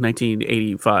 Right,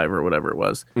 1985 or whatever it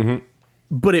was,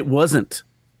 but it wasn't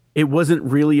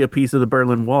really a piece of the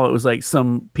Berlin Wall. It was like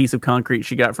some piece of concrete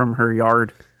she got from her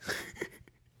yard,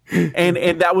 and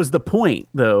that was the point,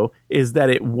 though, is that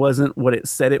it wasn't what it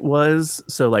said it was.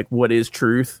 So, like, what is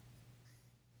truth?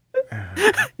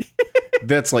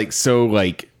 That's like so.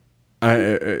 Like,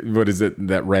 what is it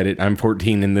that Reddit? I'm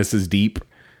 14 and this is deep.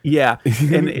 Yeah,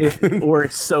 or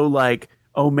it's so like.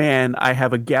 Oh man, I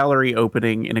have a gallery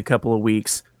opening in a couple of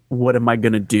weeks. What am I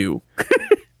going to do?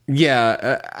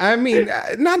 Yeah. I mean,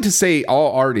 not to say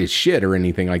all art is shit or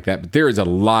anything like that, but there is a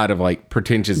lot of like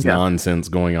pretentious nonsense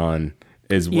going on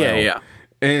as well. Yeah.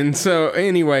 And so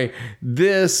anyway,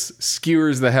 this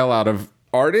skewers the hell out of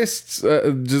artists,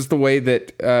 just the way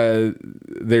that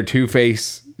their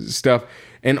Two-Face stuff,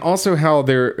 and also how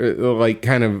they're like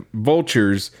kind of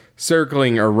vultures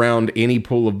circling around any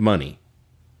pool of money.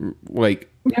 Like,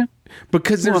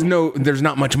 because there's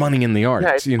not much money in the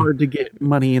arts. Yeah, it's hard to get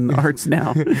money in the arts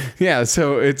now. Yeah,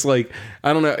 so it's like,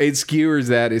 I don't know, it skewers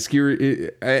that.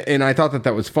 And I thought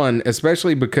that was fun,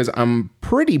 especially because I'm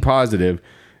pretty positive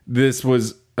this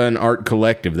was an art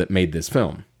collective that made this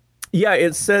film. Yeah,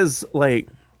 it says like,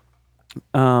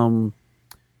 where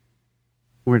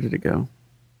did it go?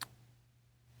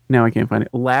 Now I can't find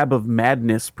it. Lab of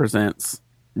Madness presents.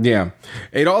 Yeah.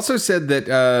 It also said that,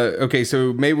 okay,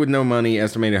 so Made with No Money,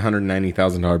 estimated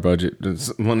 $190,000 budget.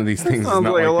 It's one of these things. Sounds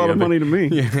like a lot of money to me.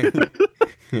 Yeah.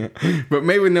 Yeah. But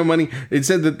Made with No Money, it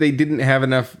said that they didn't have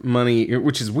enough money,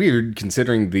 which is weird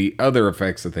considering the other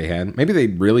effects that they had. Maybe they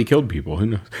really killed people. Who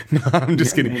knows? No, I'm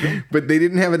just kidding. Maybe. But they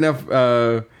didn't have enough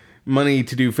money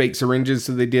to do fake syringes,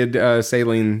 so they did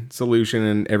saline solution,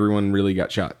 and everyone really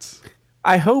got shots.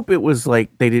 I hope it was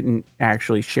like they didn't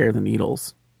actually share the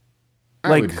needles.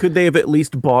 Like, could they have at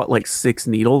least bought like 6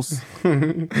 needles?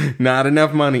 Not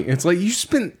enough money. It's like, you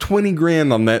spent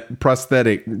 $20,000 on that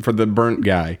prosthetic for the burnt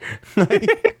guy.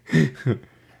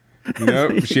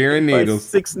 Nope, sharing needles.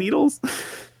 6 needles?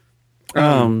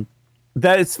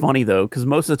 That is funny though, because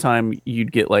most of the time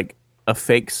you'd get like a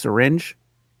fake syringe.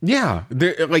 Yeah,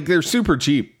 they're super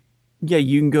cheap. Yeah,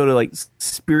 you can go to like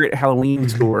Spirit Halloween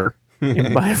store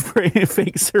and buy a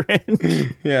fake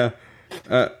syringe. Yeah.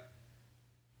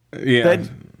 Yeah.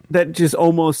 That just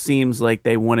almost seems like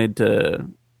they wanted to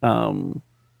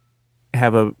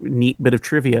have a neat bit of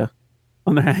trivia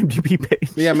on their IMDb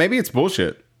page. Yeah, maybe it's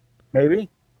bullshit. Maybe.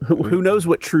 Who knows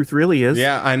what truth really is?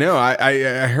 Yeah, I know.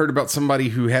 I heard about somebody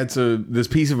who had this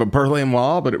piece of a Berlin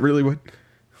Wall, but it really would.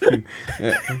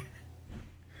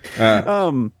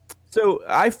 So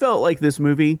I felt like this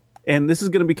movie, and this is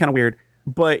going to be kind of weird,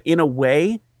 but in a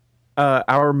way,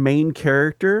 our main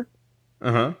character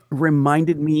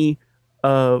reminded me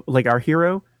of, like, our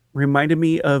hero reminded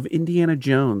me of Indiana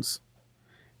Jones.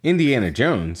 Indiana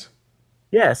Jones?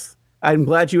 Yes, I'm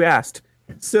glad you asked.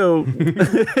 So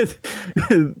the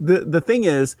thing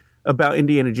is about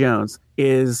Indiana Jones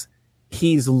is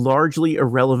he's largely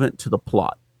irrelevant to the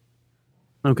plot.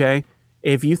 Okay?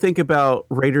 If you think about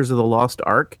Raiders of the Lost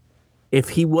Ark, if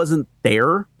he wasn't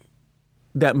there,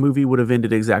 that movie would have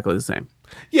ended exactly the same.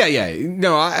 Yeah.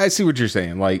 No, I see what you're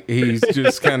saying. Like, he's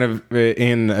just kind of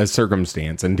in a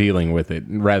circumstance and dealing with it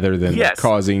rather than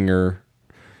causing or...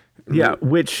 Yeah,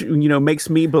 which, makes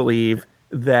me believe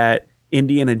that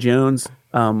Indiana Jones,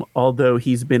 although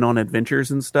he's been on adventures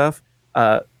and stuff,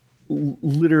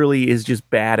 literally is just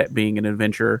bad at being an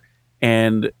adventurer,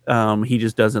 and he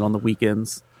just does it on the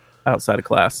weekends outside of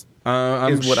class.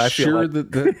 I'm what I feel sure like.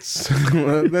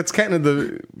 that's kind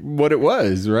of what it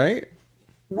was, right?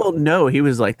 Well, no, he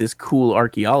was like this cool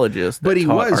archaeologist, but he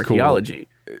was archaeology.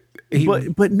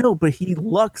 Cool. But he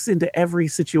lucks into every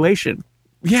situation.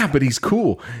 Yeah, but he's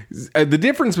cool. The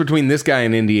difference between this guy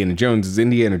and Indiana Jones is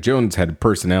Indiana Jones had a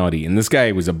personality, and this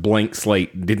guy was a blank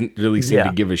slate, didn't really seem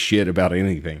to give a shit about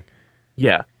anything.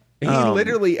 Yeah. He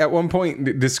literally, at one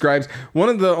point, describes... One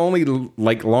of the only,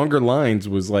 like, longer lines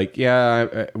was like,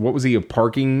 what was he, a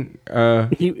parking...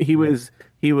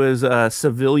 He was a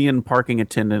civilian parking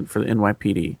attendant for the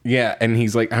NYPD. Yeah, and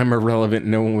he's like, I'm irrelevant,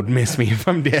 no one would miss me if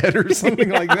I'm dead, or something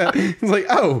like that. It's like,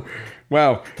 oh...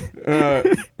 Wow.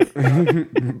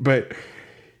 But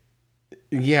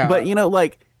yeah. But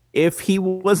like, if he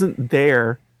wasn't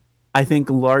there, I think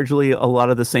largely a lot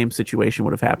of the same situation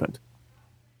would have happened.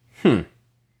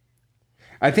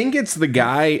 I think it's the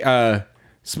guy,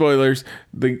 spoilers,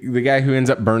 the guy who ends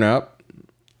up burnt up.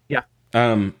 Yeah.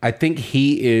 I think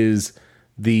he is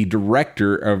the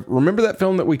director of... Remember that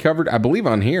film that we covered? I believe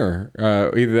on here.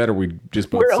 Either that or we just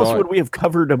both Where else saw would we have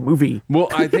covered a movie? Well,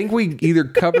 I think we either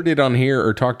covered it on here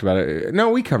or talked about it.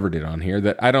 No, we covered it on here,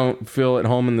 that I don't feel at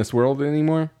home in this world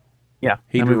anymore. Yeah.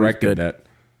 He directed that.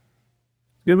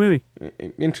 Good movie.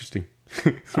 Interesting.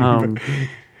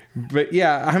 But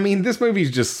yeah, I mean, this movie's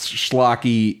just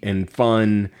schlocky and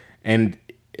fun and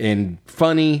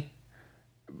funny,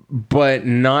 but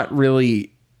not really...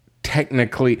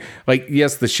 Technically, like,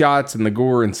 yes, the shots and the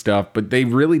gore and stuff, but they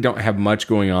really don't have much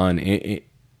going on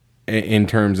in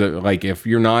terms of, like, if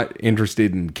you're not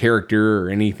interested in character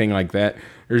or anything like that,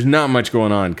 there's not much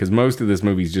going on because most of this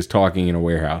movie is just talking in a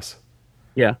warehouse.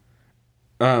 Yeah.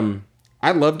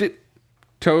 I loved it.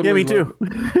 Totally. Yeah, me too.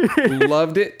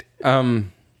 Loved it.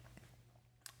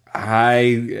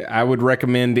 I would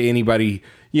recommend to anybody,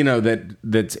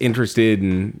 that's interested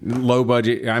in low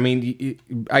budget. I mean,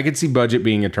 I could see budget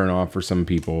being a turnoff for some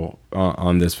people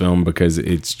on this film because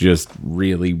it's just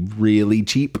really, really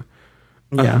cheap.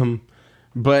 Yeah.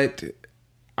 But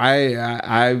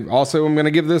I also am going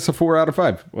to give this a 4 out of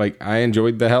 5. Like, I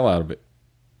enjoyed the hell out of it.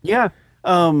 Yeah.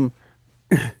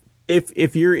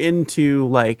 If you're into,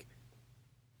 like,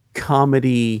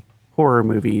 comedy horror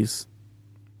movies,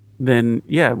 then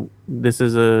yeah, this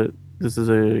is a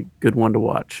good one to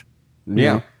watch.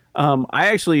 Yeah. I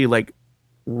actually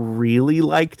really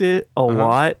liked it a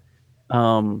lot.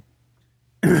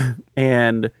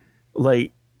 And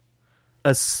like,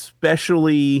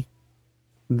 especially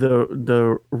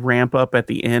the ramp up at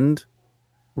the end,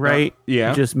 right?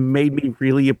 Yeah. Just made me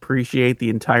really appreciate the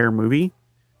entire movie.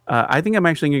 I think I'm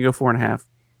actually going to go 4.5.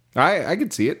 I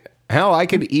could see it. Hell, I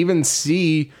could even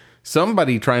see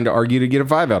somebody trying to argue to get a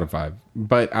 5 out of 5.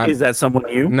 But Is that someone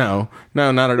you? No,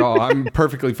 not at all. I'm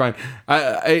perfectly fine.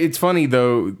 It's funny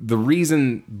though. The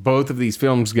reason both of these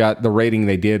films got the rating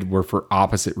they did were for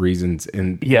opposite reasons.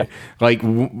 And like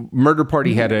Murder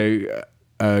Party had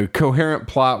a coherent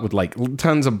plot with like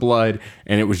tons of blood,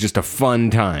 and it was just a fun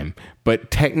time.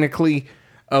 But technically,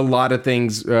 a lot of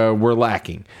things were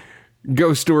lacking.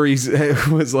 Ghost Stories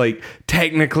was like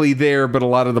technically there, but a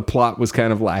lot of the plot was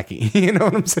kind of lacking. You know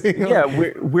what I'm saying? Yeah,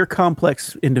 we're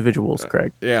complex individuals,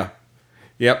 Craig. Yeah.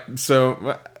 Yep.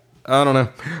 So I don't know,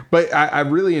 but I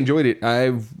really enjoyed it.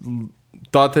 I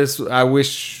thought this. I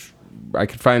wish I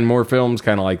could find more films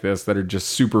kind of like this that are just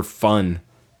super fun.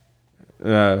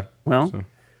 This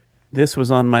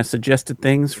was on my suggested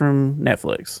things from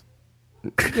Netflix.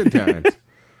 Good times.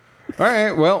 All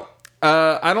right. Well,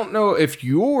 I don't know if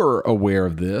you're aware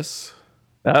of this.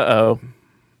 But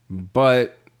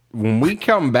when we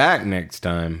come back next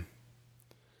time,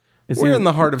 we're in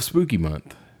the heart of Spooky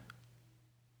Month.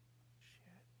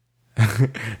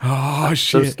 Oh,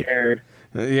 shit. So scared.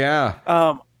 Yeah.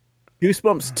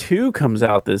 Goosebumps 2 comes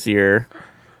out this year.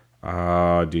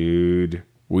 Oh, dude.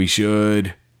 We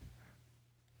should.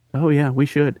 Oh, yeah, we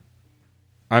should.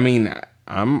 I mean,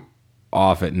 I'm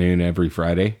off at noon every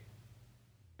Friday.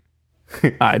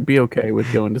 I'd be okay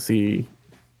with going to see.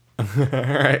 All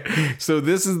right. So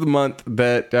this is the month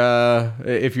that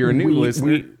if you're a new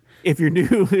listener, if you're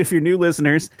new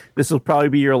listeners, this will probably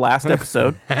be your last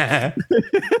episode.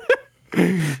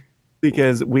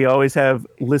 Because we always have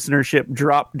listenership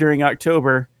drop during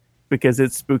October because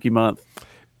it's Spooky Month,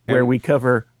 where we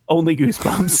cover only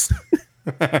Goosebumps.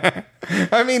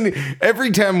 I mean,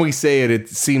 every time we say it, it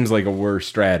seems like a worse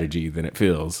strategy than it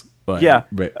feels. But, yeah,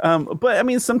 but I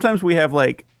mean, sometimes we have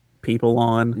like people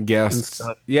on, guests.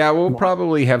 Yeah, we'll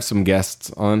probably have some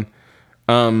guests on.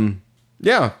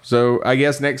 Yeah, so I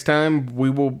guess next time we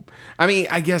will. I mean,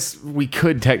 I guess we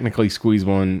could technically squeeze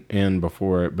one in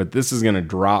before it, but this is going to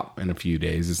drop in a few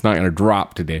days. It's not going to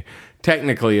drop today.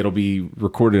 Technically, it'll be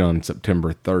recorded on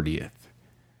September 30th.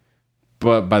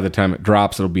 But by the time it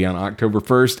drops, it'll be on October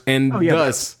 1st, and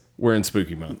thus we're in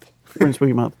Spooky Month. We're in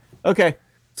Spooky Month. Okay,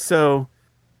 so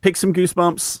pick some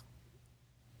Goosebumps.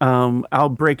 I'll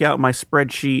break out my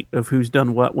spreadsheet of who's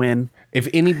done what when. If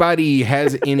anybody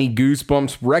has any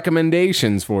Goosebumps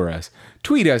recommendations for us,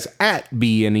 tweet us at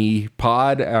BNE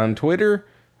Pod on Twitter.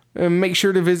 And make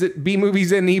sure to visit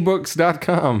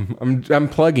bmoviesandebooks.com. I'm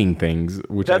plugging things,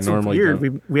 which That's I normally weird.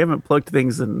 don't. We haven't plugged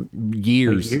things in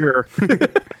Years. a year.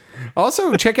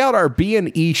 Also, check out our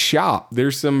B&E shop.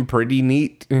 There's some pretty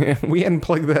neat... we hadn't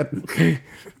plugged that.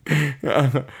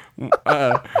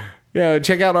 Yeah,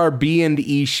 check out our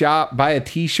B&E shop. Buy a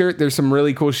t-shirt. There's some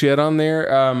really cool shit on there.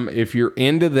 If you're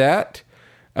into that,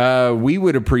 we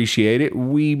would appreciate it.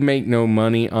 We make no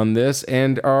money on this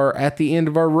and are at the end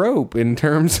of our rope in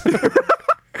terms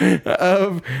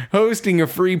of hosting a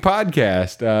free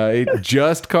podcast. It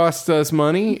just costs us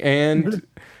money, and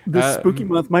this Spooky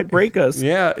Month might break us.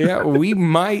 Yeah, we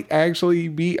might actually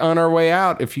be on our way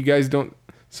out if you guys don't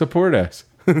support us.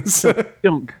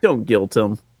 Don't guilt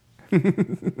them.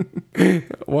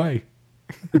 Why?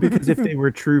 Because if they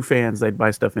were true fans, they'd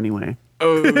buy stuff anyway.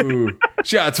 Oh,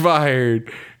 shots fired.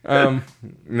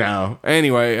 No.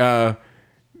 Anyway,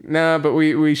 but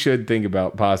we should think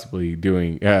about possibly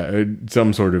doing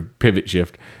some sort of pivot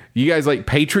shift. You guys like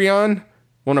Patreon?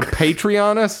 Want to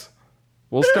Patreon us?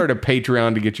 We'll start a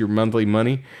Patreon to get your monthly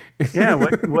money. Yeah,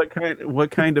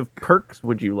 what kind of perks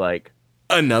would you like?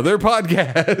 Another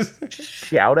podcast.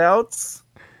 Shout outs?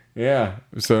 Yeah.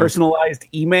 So personalized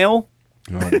email?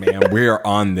 Oh man, we're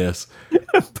on this.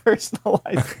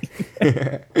 Personalized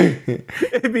email.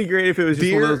 It'd be great if it was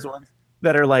just one of those ones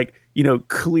that are like,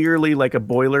 clearly like a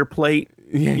boilerplate.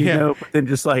 But then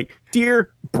just like,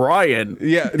 Dear Brian.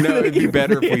 Yeah, no, it'd be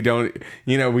better if we don't,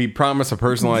 we promise a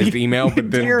personalized email,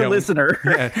 but then Dear listener.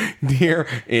 Yeah, dear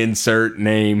insert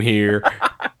name here.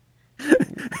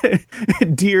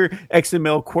 Dear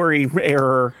XML query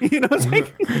error. It's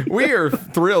like we are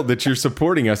thrilled that you're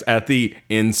supporting us at the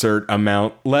insert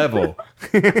amount level.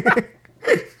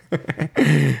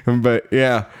 But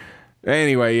yeah.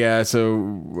 Anyway, yeah,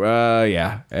 so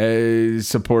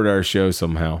support our show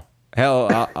somehow.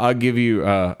 Hell, I'll give you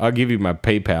my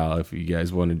PayPal if you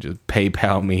guys want to just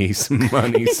PayPal me some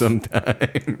money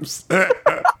sometimes.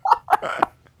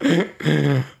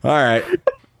 All right.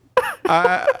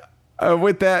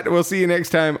 With that, we'll see you next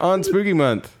time on Spooky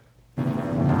Month.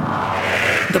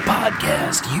 The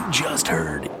podcast you just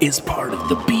heard is part of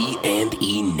the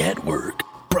B&E Network,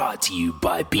 brought to you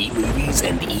by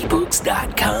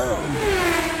bmoviesandebooks.com.